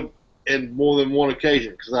 I would, in more than one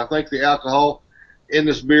occasion. Because I think the alcohol in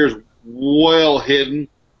this beer is well hidden.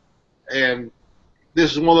 And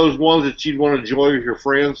this is one of those ones that you'd want to enjoy with your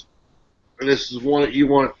friends. And this is one that you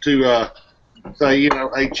want to say, you know,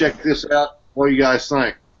 hey, check this out. What do you guys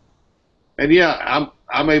think? And yeah,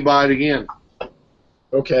 I may buy it again.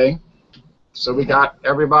 Okay. So we got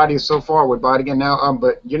everybody so far would buy it again now.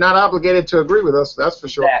 But you're not obligated to agree with us, that's for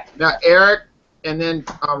sure. Exactly. Now, Eric, and then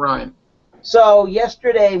Ryan. So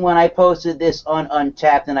yesterday when I posted this on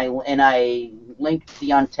Untapped and I linked the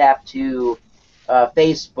Untapped to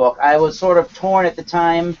Facebook, I was sort of torn at the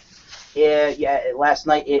time. Last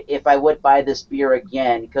night if I would buy this beer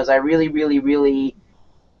again because I really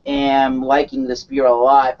am liking this beer a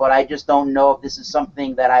lot, but I just don't know if this is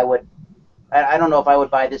something that I don't know if I would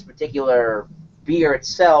buy this particular beer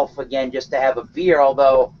itself again just to have a beer,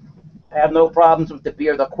 although I have no problems with the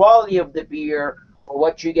beer. The quality of the beer, for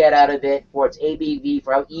what you get out of it, for its ABV,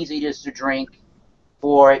 for how easy it is to drink,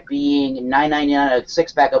 for it being $9.99 a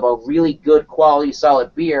six-pack of a really good quality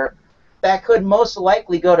solid beer, that could most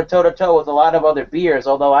likely go to toe-to-toe with a lot of other beers,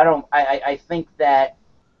 although I think that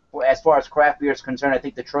as far as craft beer is concerned, I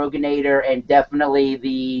think the Troganator and definitely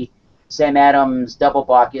the Sam Adams Double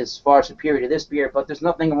Bock is far superior to this beer, but there's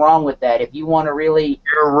nothing wrong with that. If you want to really...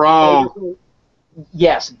 You're wrong.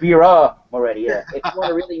 Yes, Birra Moretti, yeah. If you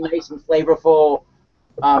want a really nice and flavorful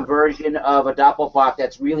version of a Doppelbock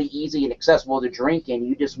that's really easy and accessible to drink, and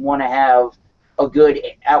you just want to have a good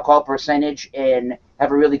alcohol percentage and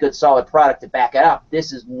have a really good solid product to back it up,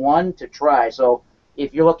 this is one to try. So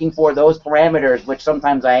if you're looking for those parameters, which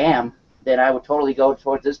sometimes I am, then I would totally go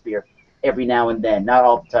towards this beer every now and then. Not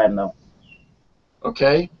all the time, though.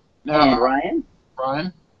 Okay. Now, And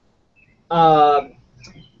Ryan?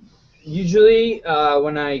 Usually,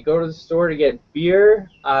 when I go to the store to get beer,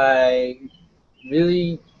 I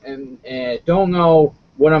really don't know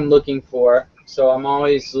what I'm looking for, so I'm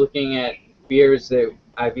always looking at beers that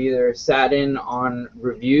I've either sat in on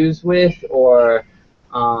reviews with or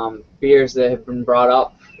beers that have been brought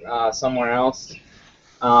up somewhere else.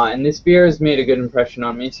 And this beer has made a good impression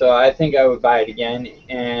on me, so I think I would buy it again.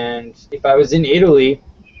 And if I was in Italy,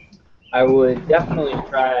 I would definitely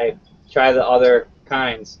try the other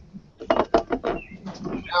kinds. Now,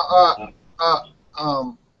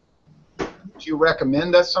 do you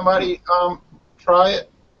recommend that somebody try it?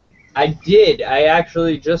 I did. I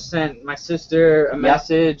actually just sent my sister a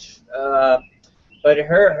message, but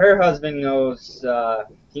her husband knows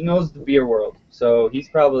he knows the beer world, so he's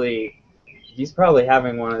probably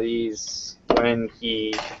having one of these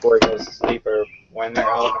before he goes to sleep or when they're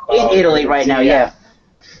out In Italy right now, yeah.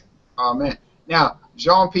 Oh man. Now,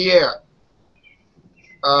 Jean-Pierre.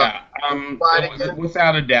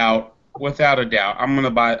 Without a doubt,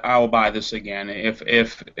 I will buy this again.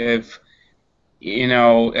 If you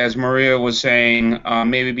know, as Maria was saying,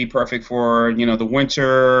 maybe be perfect for the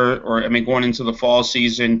winter or going into the fall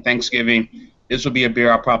season, Thanksgiving. This would be a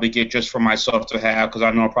beer I'll probably get just for myself to have because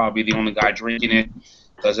I know I'm probably the only guy drinking it.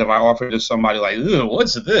 Because if I offer it to somebody like, "Ew,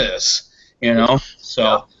 what's this?"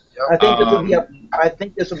 So. I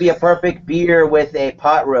think this would be a perfect beer with a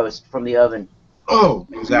pot roast from the oven. Oh,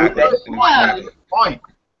 Exactly. Point.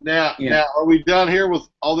 Now, are we done here with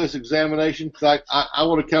all this examination? Because I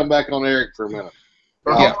want to come back on Eric for a minute.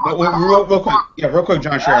 Yeah, but real quick,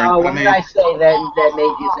 John Sharon. What did I say that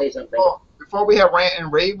made you say something? Before we have rant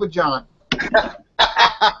and rave with John.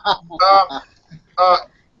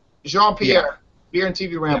 Jean-Pierre, Beer and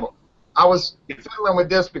TV Ramble. I was fiddling with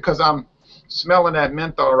this because I'm smelling that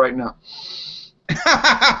menthol right now.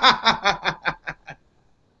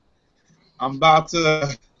 I'm about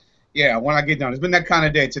to Yeah, when I get done. It's been that kind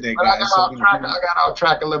of day today, But I guys. got off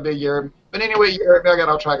track a little bit, Yerb. But anyway, Yerb, I got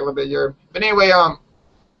off track a little bit, Yerb. But anyway, Yeah.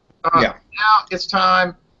 now it's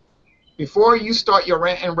time. Before you start your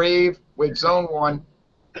rant and rave with Zone 1,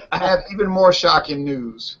 I have even more shocking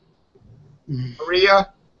news.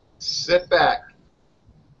 Maria, sit back.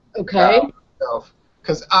 Okay.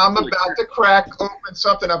 Because I'm about to crack open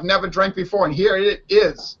something I've never drank before, and here it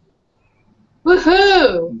is.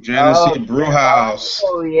 Woohoo! Genesee Brew House.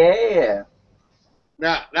 Oh yeah.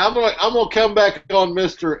 Now I'm gonna come back on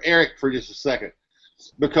Mr. Eric for just a second,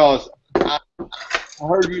 because I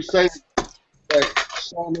heard you say that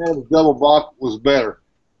Sam Adams Double Bock was better.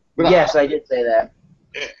 But Yes, I did say that.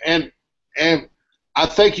 And I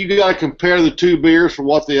think you got to compare the two beers for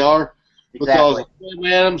what they are, because Exactly. Sam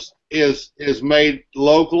Adams is made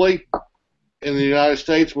locally in the United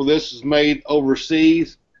States, where this is made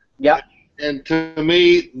overseas. Yep. And to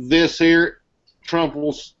me, this here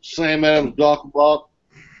trumples Sam Adams Double Bock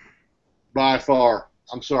by far.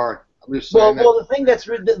 I'm sorry. I'm just saying that. Well, the thing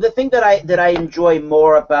the thing that I enjoy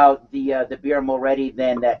more about the Birra Moretti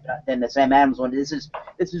than the Sam Adams one, this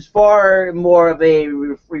is far more of a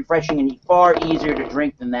refreshing and far easier to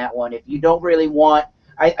drink than that one. If you don't really want,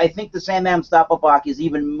 I think the Sam Adams Doppelbock is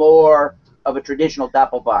even more of a traditional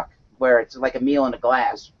Doppelbock, where it's like a meal in a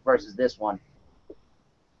glass versus this one.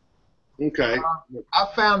 Okay. I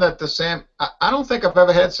found that I don't think I've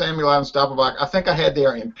ever had Samuel Adams Doppelbock. I think I had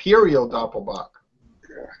their Imperial Doppelbock,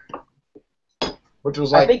 which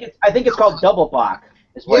was like, I think it's called Doppelbock.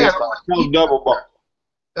 Is what yeah, it's called. No Double Bock.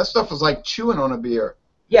 that stuff was like chewing on a beer.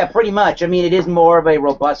 Yeah, pretty much. I mean, it is more of a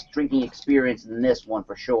robust drinking experience than this one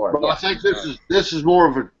for sure. But I think this is more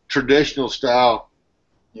of a traditional style.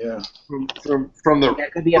 Yeah. From the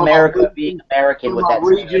That could be America being American with that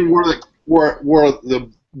region where the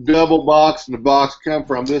double box and the box come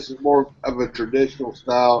from. This is more of a traditional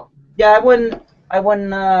style. Yeah, I wouldn't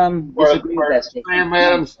disagree with that statement. Sam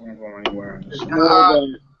Adams I don't go anywhere. is more of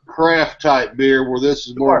a craft type beer, where this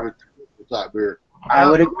is more of a traditional type beer. I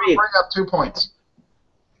would I'll agree. bring up 2 points.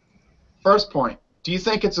 First point, do you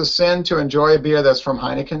think it's a sin to enjoy a beer that's from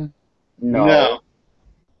Heineken? No.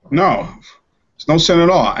 No, it's no sin at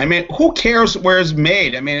all. I mean, who cares where it's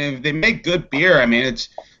made? I mean, if they make good beer, I mean,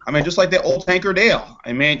 just like that old Tankard Ale.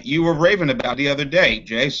 I mean, you were raving about the other day,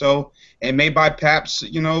 Jay. So, and made by Pabst,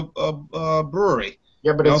 brewery.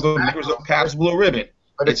 Yeah, but it's the makers of Pabst Blue Ribbon.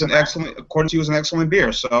 But It's an excellent, according to you, it's an excellent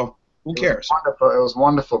beer. So, who cares? wonderful. It was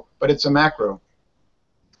wonderful, but it's a macro.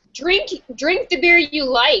 Drink the beer you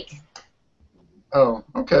like. Oh,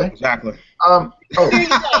 okay. Exactly. Oh, Beer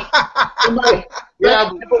you like.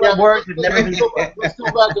 Words have never been Let's go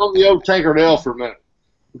back on the old Tankard Ale for a minute,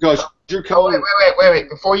 because you're calling. wait.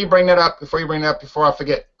 Before you bring that up, before I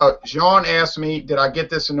forget, Jean asked me, did I get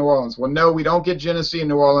this in New Orleans? Well, no, we don't get Genesee in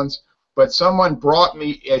New Orleans, but someone brought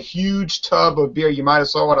me a huge tub of beer. You might have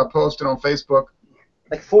saw what I posted on Facebook.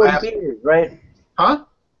 like 40 beers, right? Huh?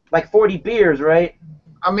 Like 40 beers, right?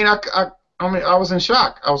 I mean, I was in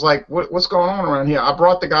shock. I was like, what's going on around here? I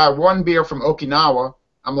brought the guy one beer from Okinawa.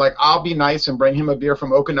 I'm like, I'll be nice and bring him a beer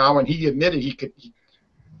from Okinawa, and he admitted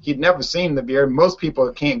he'd never seen the beer. Most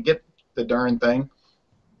people can't get the darn thing.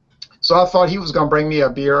 So I thought he was going to bring me a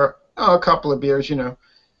beer, a couple of beers,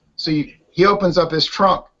 So he opens up his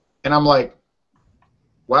trunk, and I'm like,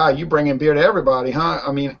 wow, you bringing beer to everybody, huh?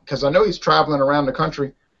 I mean, because I know he's traveling around the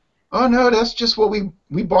country. Oh, no, that's just what we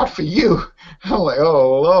bought for you. I'm like,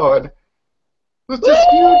 oh, Lord. It was just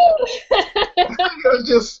huge. It was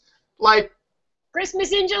just like,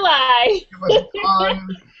 Christmas in July. it was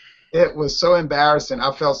fun. It was so embarrassing.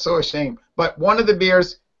 I felt so ashamed. But one of the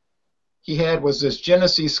beers he had was this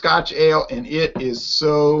Genesee Scotch Ale, and it is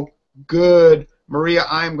so good. Maria,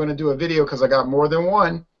 I'm going to do a video because I got more than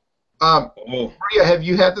one. Maria, have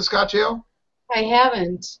you had the Scotch Ale? I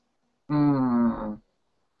haven't.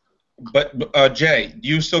 But Jay, do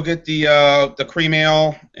you still get the cream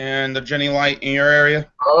ale and the Jenny Light in your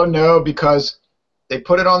area? Oh, no, because they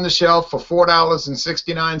put it on the shelf for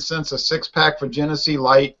 $4.69 a six-pack for Genesee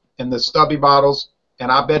Light and the stubby bottles,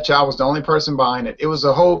 and I bet you I was the only person buying it. It was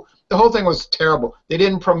the whole thing was terrible. They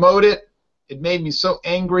didn't promote it. It made me so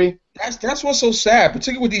angry. That's what's so sad,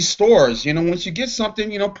 particularly with these stores. Once you get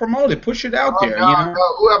something, promote it, push it out there. No,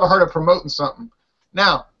 who ever heard of promoting something?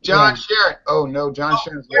 Now, John Sharon. Oh no, John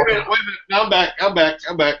Sharon's. Wait a minute. I'm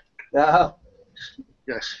back.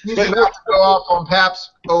 Yes. He's about to go off on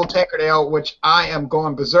Pabst Old Tankard Ale, which I am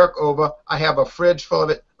going berserk over. I have a fridge full of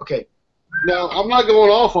it. Okay. No, I'm not going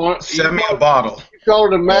off on it. Send me a bottle. You call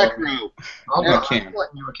it a macro. I'm not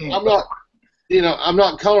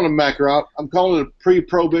calling it a macro. I'm calling it a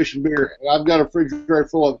pre-prohibition beer. And I've got a refrigerator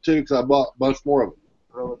full of it too, because I bought a bunch more of it.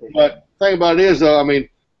 But the thing about it is, though, I mean,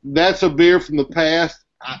 that's a beer from the past.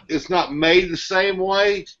 It's not made the same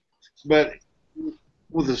way, but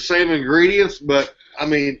with the same ingredients. But I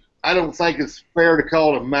mean, I don't think it's fair to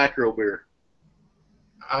call it a macro beer.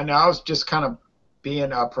 I know I was just kind of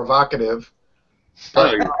being provocative.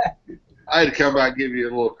 Oh, I had to come back and give you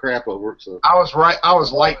a little crap over it. So I was right. I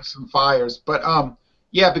was lighting some fires, but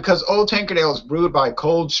yeah, because Old Tankerdale is brewed by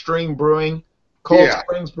Cold Spring Brewing. Cold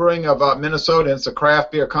Springs Brewing of Minnesota. It's a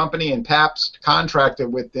craft beer company, and Pabst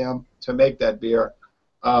contracted with them to make that beer.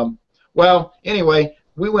 Well, anyway,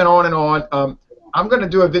 we went on and on. I'm going to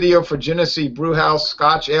do a video for Genesee Brewhouse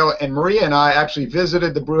Scotch Ale, and Maria and I actually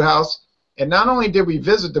visited the brewhouse. And not only did we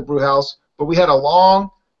visit the brewhouse, but we had a long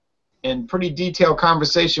and pretty detailed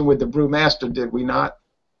conversation with the brewmaster, did we not?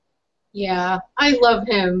 Yeah, I love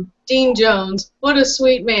him. Dean Jones, what a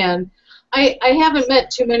sweet man. I haven't met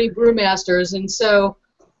too many brewmasters, and so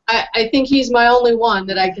I think he's my only one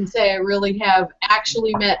that I can say I really have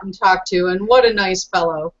actually met and talked to, and what a nice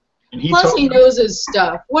fellow. Plus, he knows his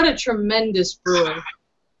stuff. What a tremendous brewer.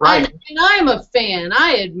 Right. And I'm a fan.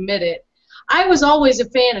 I admit it. I was always a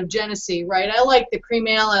fan of Genesee, right? I like the cream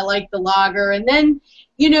ale. I like the lager. And then,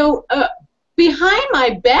 you know, behind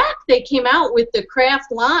my back, they came out with the craft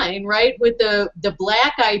line, right, with the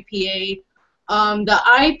black IPA, the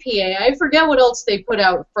IPA. I forget what else they put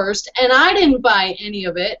out first, and I didn't buy any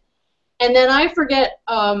of it. And then I forget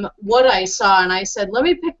what I saw, and I said, let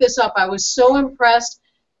me pick this up. I was so impressed.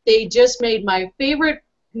 They just made my favorite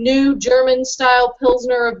new German-style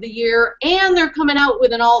Pilsner of the year, and they're coming out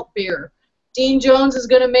with an alt beer. Dean Jones is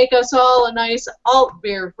going to make us all a nice alt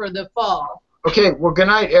beer for the fall. Okay, well, good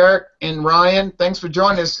night, Eric and Ryan. Thanks for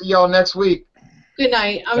joining us. See y'all next week. Good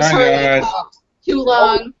night. I'm Bye, sorry guys. I talked too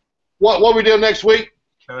long. what we do next week?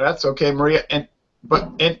 No, that's okay, Maria. And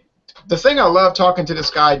the thing I love talking to this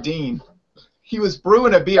guy, Dean, he was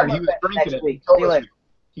brewing a beer and he was drinking it. Week. See you later.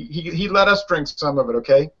 He let us drink some of it,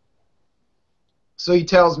 okay? So he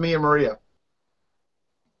tells me and Maria,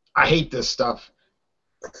 I hate this stuff.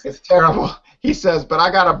 It's terrible. He says, but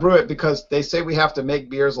I got to brew it because they say we have to make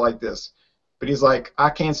beers like this. But he's like, I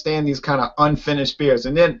can't stand these kind of unfinished beers.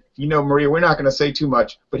 And then, you know, Maria, we're not going to say too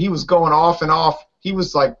much, but he was going off and off. He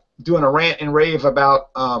was like doing a rant and rave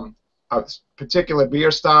about a particular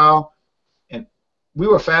beer style. And we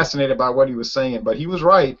were fascinated by what he was saying, but he was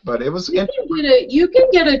right. But it was you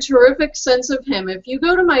can get a terrific sense of him if you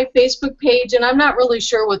go to my Facebook page, and I'm not really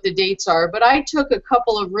sure what the dates are, but I took a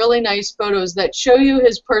couple of really nice photos that show you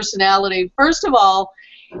his personality. First of all,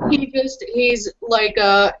 he's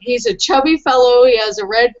a chubby fellow. He has a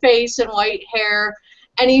red face and white hair,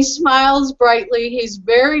 and he smiles brightly. He's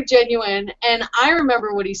very genuine, and I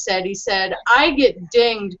remember what he said. He said, I get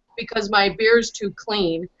dinged because my beer's too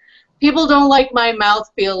clean. People don't like my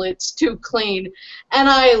mouthfeel. It's too clean. And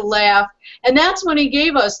I laughed. And that's when he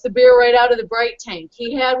gave us the beer right out of the bright tank.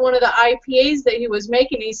 He had one of the IPAs that he was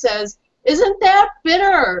making. He says, isn't that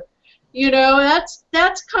bitter? You know,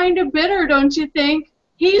 that's kind of bitter, don't you think?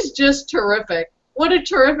 He's just terrific. What a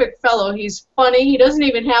terrific fellow. He's funny. He doesn't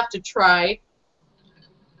even have to try.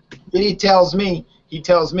 He tells me,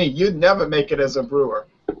 you'd never make it as a brewer.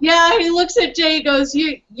 Yeah, he looks at Jay and goes,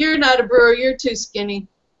 you're not a brewer. You're too skinny.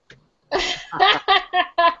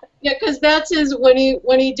 Yeah, because that's when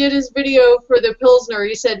he did his video for the Pilsner,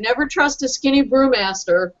 he said, never trust a skinny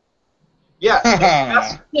brewmaster. Yeah.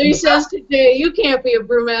 So he says to Jay, you can't be a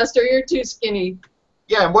brewmaster. You're too skinny.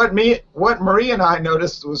 Yeah, and what Maria and I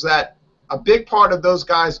noticed was that a big part of those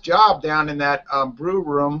guys' job down in that brew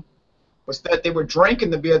room was that they were drinking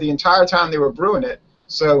the beer the entire time they were brewing it.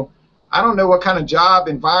 So I don't know what kind of job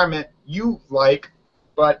environment you like,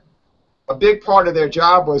 but a big part of their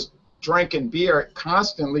job was drinking beer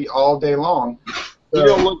constantly all day long.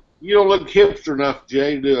 So, You don't look hipster enough,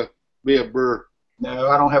 Jay, to be a brewer. No,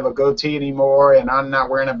 I don't have a goatee anymore, and I'm not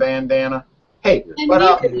wearing a bandana. Hey, and but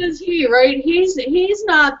neither does he, right? He's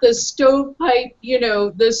not the stovepipe,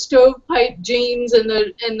 the stovepipe jeans and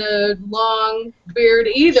the long beard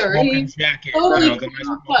either. Smoking jacket. Totally The nice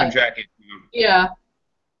smoking jacket. Yeah.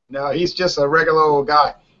 no, he's just a regular old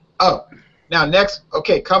guy. Oh, now next,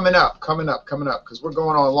 okay, coming up, because we're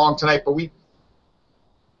going on long tonight, but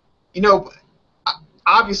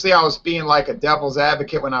obviously I was being like a devil's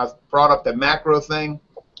advocate when I brought up the macro thing.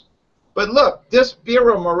 But look, this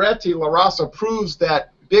Birra Moretti La Rossa proves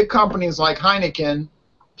that big companies like Heineken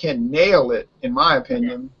can nail it, in my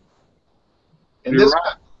opinion. And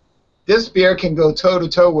this beer can go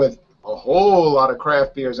toe-to-toe with a whole lot of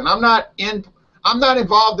craft beers. And I'm not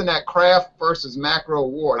involved in that craft versus macro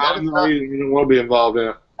war. I don't want to be involved in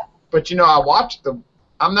it. But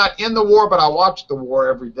I I'm not in the war, but I watch the war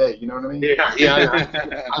every day. You know what I mean? Yeah,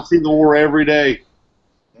 yeah. I see the war every day.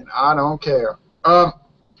 And I don't care.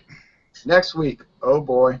 Next week, oh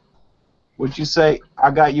boy, would you say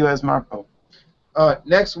I got you as my?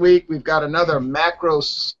 Next week we've got another macro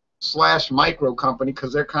 / micro company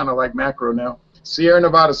because they're kind of like macro now. Sierra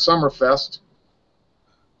Nevada Summerfest.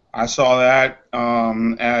 I saw that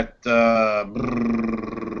at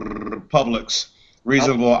Publix.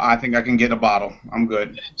 Reasonable. I think I can get a bottle. I'm good.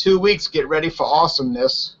 In 2 weeks, get ready for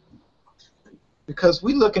awesomeness because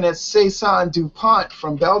we're looking at Saison DuPont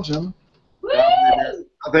from Belgium. Woo!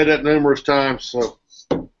 I've had that numerous times, so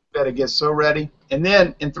Better get so ready. And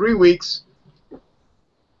then in 3 weeks,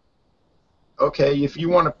 okay, if you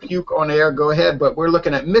want to puke on air, go ahead. But we're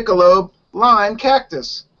looking at Michelob Lime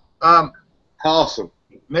Cactus. awesome.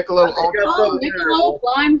 Michelob Ultra. Oh, Michelob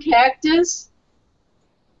Lime Cactus.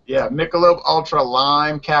 Yeah, Michelob Ultra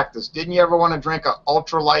Lime Cactus. Didn't you ever want to drink an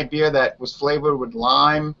ultra light beer that was flavored with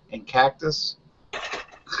lime and cactus?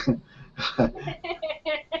 And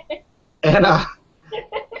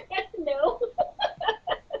No.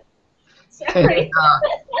 Sorry.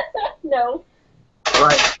 No.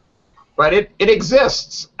 right, but it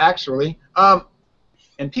exists actually,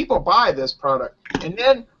 and people buy this product. And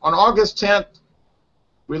then on August 10th,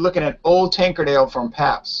 we're looking at Old Tankerdale from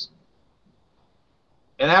Pabst.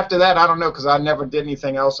 And after that, I don't know because I never did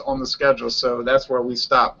anything else on the schedule, so that's where we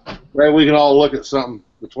stop. Maybe we can all look at something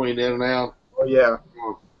between then and now. Oh yeah,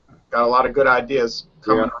 got a lot of good ideas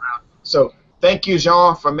coming around. So thank you,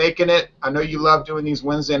 Jean, for making it. I know you love doing these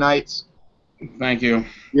Wednesday nights. Thank you.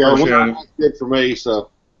 Yeah, Appreciate Wednesday it. night's good for me,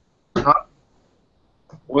 so. Huh?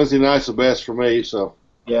 Wednesday night's the best for me, so.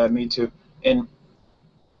 Yeah, me too. And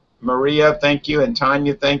Maria, thank you, and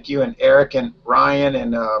Tanya, thank you, and Eric and Ryan,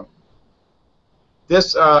 and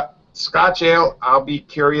this Scotch Ale, I'll be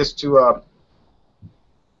curious to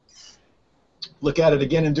look at it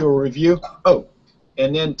again and do a review. Oh,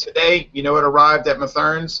 and then today, you know, it arrived at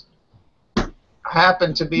Mathern's. I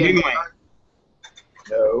happened to be in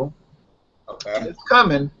No. Okay. It's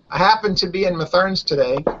coming. I happened to be in Mathern's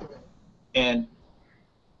today, and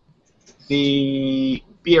the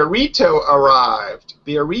Biarrito arrived.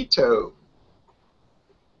 Biarrito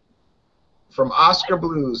from Oscar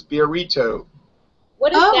Blues. Biarrito.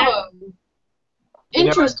 What is that? Oh,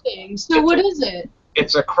 interesting. So what is it?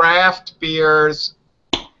 It's a craft beer's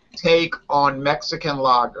take on Mexican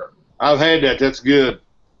lager. I've had that. That's good.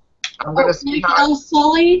 I'm gonna see Like how. El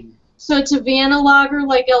Sully? So it's a Vienna lager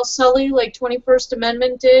like El Sully, like 21st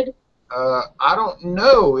Amendment did? I don't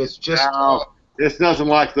know. It's just. No, it's nothing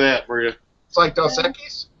like that, Maria. It's like Dos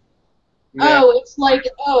Equis. Yeah. Oh, it's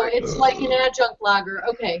like an adjunct lager.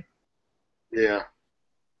 Okay. Yeah.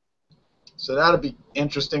 So that'll be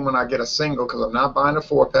interesting when I get a single because I'm not buying a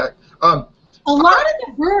 4-pack. A lot of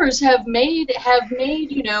the brewers have made,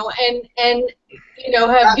 you know, and you know,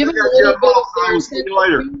 have given a little bit of their See you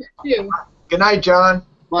later. too. Good night, John.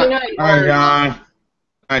 Good night. Hi, John.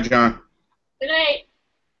 Hi, John. Good night.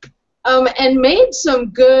 And made some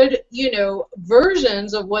good, you know,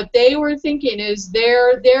 versions of what they were thinking is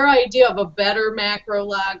their idea of a better macro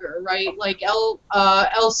lager, right? Like El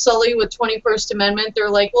Sully with 21st Amendment, they're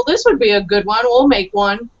like, well, this would be a good one. We'll make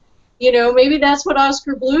one. You know, maybe that's what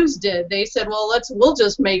Oscar Blues did. They said, well, we'll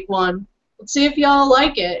just make one. Let's see if y'all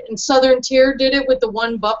like it. And Southern Tier did it with the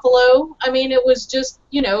One Buffalo. I mean, it was just,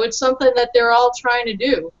 you know, it's something that they're all trying to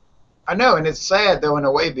do. I know, and it's sad though in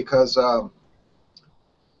a way because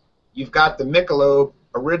you've got the Michelob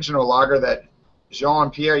original lager that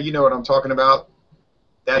Jean-Pierre, you know what I'm talking about.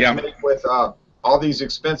 That's made with all these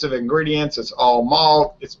expensive ingredients. It's all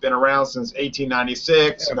malt. It's been around since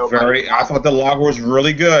 1896. Yeah, I thought the lager was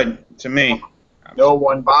really good to me. No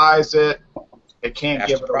one buys it. They can't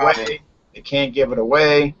That's give the it problem. away. They can't give it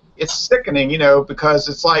away. It's sickening, you know, because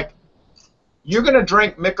it's like you're gonna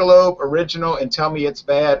drink Michelob original and tell me it's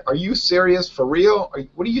bad. Are you serious? For real?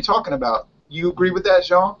 What are you talking about? You agree with that,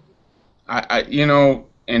 Jean? You know,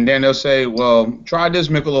 and then they'll say, well, try this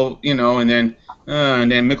Michelob, you know, and then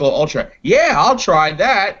Michelob Ultra. Yeah, I'll try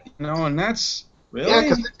that, you know, and that's really. Yeah,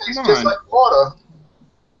 because it tastes Come just on. like water.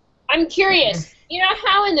 I'm curious. You know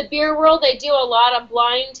how in the beer world they do a lot of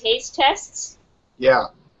blind taste tests? Yeah.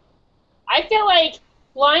 I feel like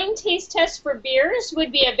blind taste tests for beers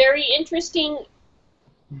would be a very interesting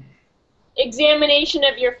examination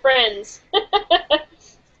of your friends.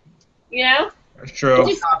 You know? That's true.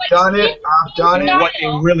 Just, I've done it. What they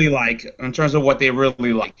really like, in terms of what they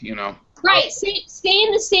really like, you know. Right, stay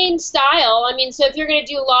in the same style. I mean, so if you're going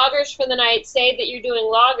to do lagers for the night, say that you're doing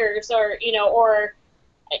lagers or, you know,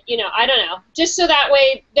 I don't know. Just so that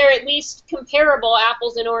way they're at least comparable,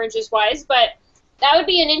 apples and oranges wise. But that would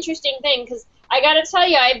be an interesting thing, because I got to tell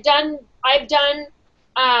you, I've done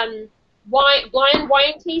blind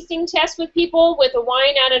wine tasting tests with people with a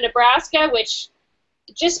wine out of Nebraska, which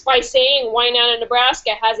just by saying wine out of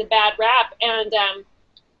Nebraska has a bad rap, and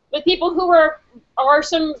with people who are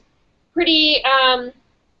some pretty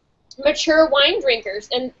mature wine drinkers,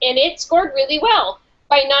 and it scored really well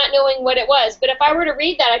by not knowing what it was. But if I were to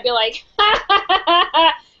read that, I'd be like,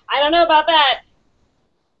 I don't know about that.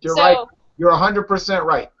 You're right. You're 100%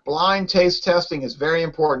 right. Blind taste testing is very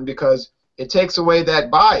important because it takes away that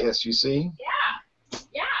bias, you see.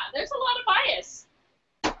 Yeah, there's a lot of bias.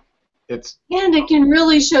 And it can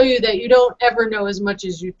really show you that you don't ever know as much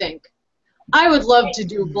as you think. I would love to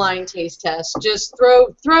do a blind taste test. Just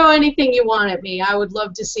throw anything you want at me. I would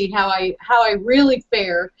love to see how I really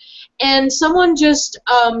fare. And someone just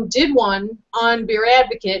did one on Beer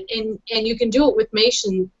Advocate, and you can do it with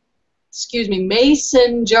mason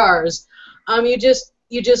jars. You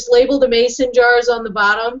just label the mason jars on the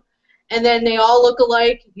bottom, and then they all look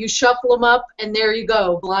alike. You shuffle them up, and there you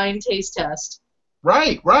go, blind taste test.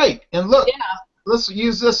 Right. And look, let's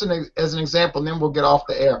use this as an example, and then we'll get off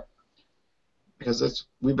the air because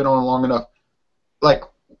we've been on long enough. Like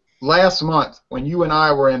last month, when you and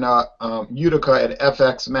I were in Utica at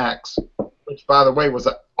FX Max, which by the way was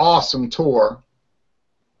an awesome tour.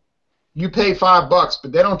 You pay $5,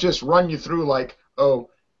 but they don't just run you through like, oh,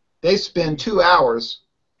 they spend 2 hours,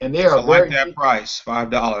 and they are so like that price,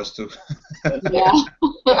 $5 too.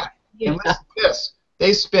 Yeah. And listen to this.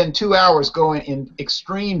 They spend 2 hours going in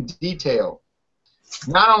extreme detail.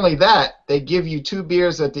 Not only that, they give you 2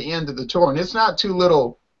 beers at the end of the tour, and it's not 2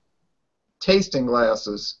 little tasting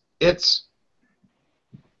glasses. It's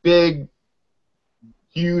big,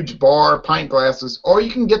 huge bar pint glasses, or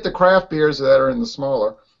you can get the craft beers that are in the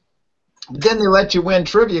smaller. Then they let you win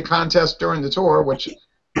trivia contests during the tour, which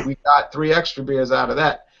we got 3 extra beers out of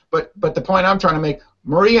that. But the point I'm trying to make,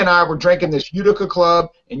 Marie and I were drinking this Utica Club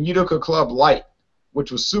and Utica Club Light,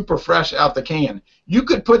 which was super fresh out the can. You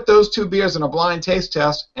could put those 2 beers in a blind taste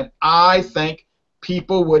test, and I think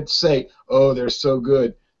people would say, oh, they're so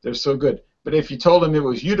good. They're so good. But if you told them it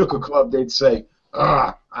was Utica Club, they'd say,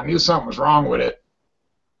 I knew something was wrong with it.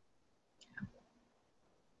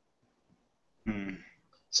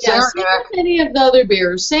 Yeah, same with any of the other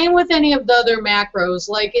beers. Same with any of the other macros.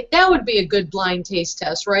 Like that would be a good blind taste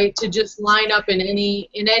test, right? To just line up in any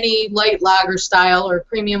light lager style or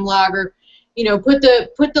premium lager. You know, put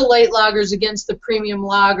the light lagers against the premium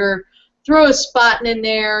lager. Throw a Spaten in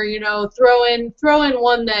there. You know, throw in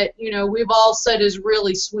one that we've all said is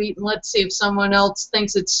really sweet, and let's see if someone else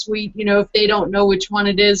thinks it's sweet. You know, if they don't know which one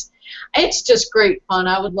it is. It's just great fun.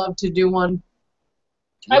 I would love to do one.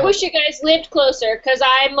 Yeah. I wish you guys lived closer, because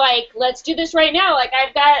I'm like, let's do this right now. Like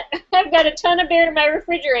I've got a ton of beer in my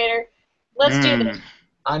refrigerator. Let's do this.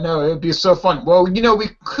 I know, it would be so fun. Well, we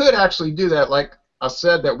could actually do that. Like I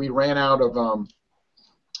said, that we ran out of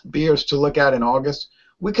beers to look at in August.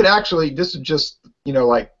 We could actually, this is just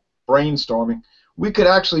like brainstorming. We could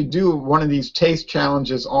actually do one of these taste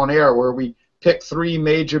challenges on air where we pick 3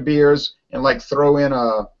 major beers and like throw in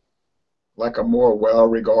a more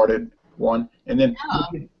well-regarded one, and then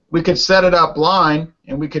we could set it up blind,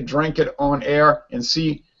 and we could drink it on air and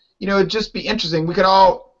see. It'd just be interesting. We could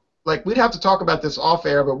all, like, we'd have to talk about this off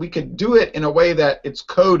air, but we could do it in a way that it's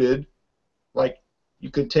coded. Like,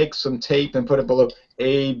 you could take some tape and put it below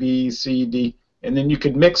A, B, C, D, and then you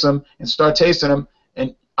could mix them and start tasting them.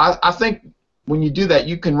 And I think when you do that,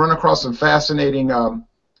 you can run across some fascinating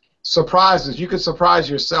surprises. You could surprise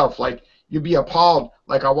yourself. Like, you'd be appalled.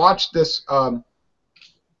 Like, I watched this.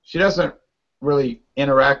 She doesn't really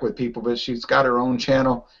interact with people, but she's got her own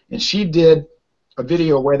channel, and she did a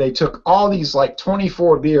video where they took all these like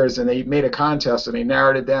 24 beers and they made a contest and they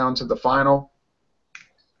narrowed it down to the final,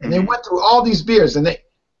 and they went through all these beers, and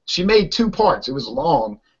she made 2 parts. It was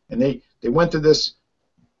long, and they went through this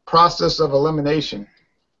process of elimination,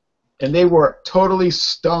 and they were totally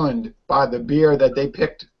stunned by the beer that they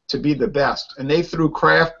picked to be the best, and they threw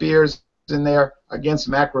craft beers in there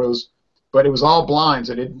against macros. But it was all blind,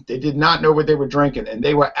 so they did not know what they were drinking, and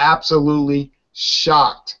they were absolutely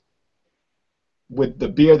shocked with the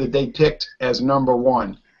beer that they picked as number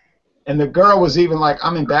 1. And the girl was even like,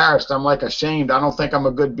 I'm embarrassed, I'm like ashamed, I don't think I'm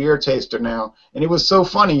a good beer taster now. And it was so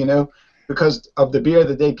funny, because of the beer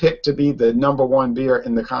that they picked to be the number 1 beer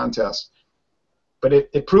in the contest. But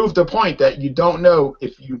it proved the point that you don't know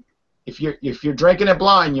if you're drinking it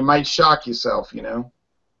blind, you might shock yourself,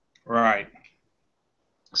 Right.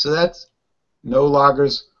 So that's no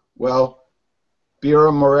lagers. Well,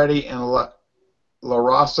 Birra Moretti and La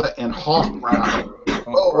Rossa and Hofbrau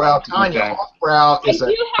Oh, well, Tanya, Okay. Hofbrau I is a...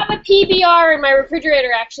 do have a PBR in my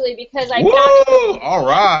refrigerator actually because Woo! All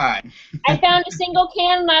right. I found a single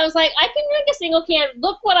can and I was like, I can drink a single can.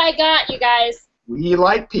 Look what I got, you guys. We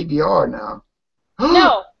like PBR now.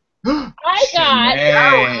 No, I got Hey.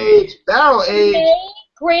 Barrel aged. Chimay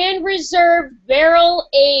Grand Reserve barrel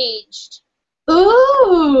aged.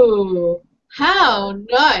 Ooh, how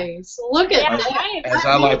nice! Look at Yeah, that. As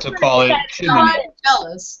I like to call it, I'm chimney.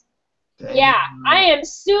 jealous. Yeah, I am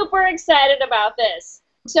super excited about this.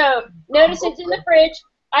 So notice it's in the fridge.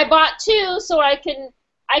 I bought two so I can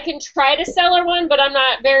try to cellar one, but I'm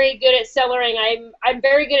not very good at cellaring. I'm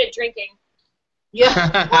very good at drinking.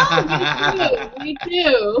 Yeah, well, me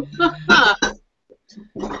too.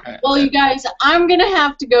 Well, you guys, I'm gonna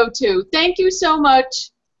have to go too. Thank you so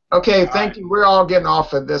much. Okay, thank you. We're all getting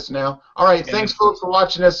off of this now. All right, thanks, folks, for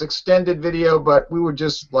watching this extended video, but we were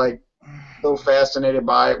just, like, so fascinated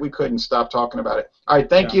by it, we couldn't stop talking about it. All right,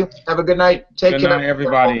 thank you. Have a good night. Take Good care. night,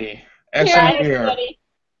 everybody. Here, Excellent beer. everybody.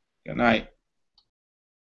 Good night.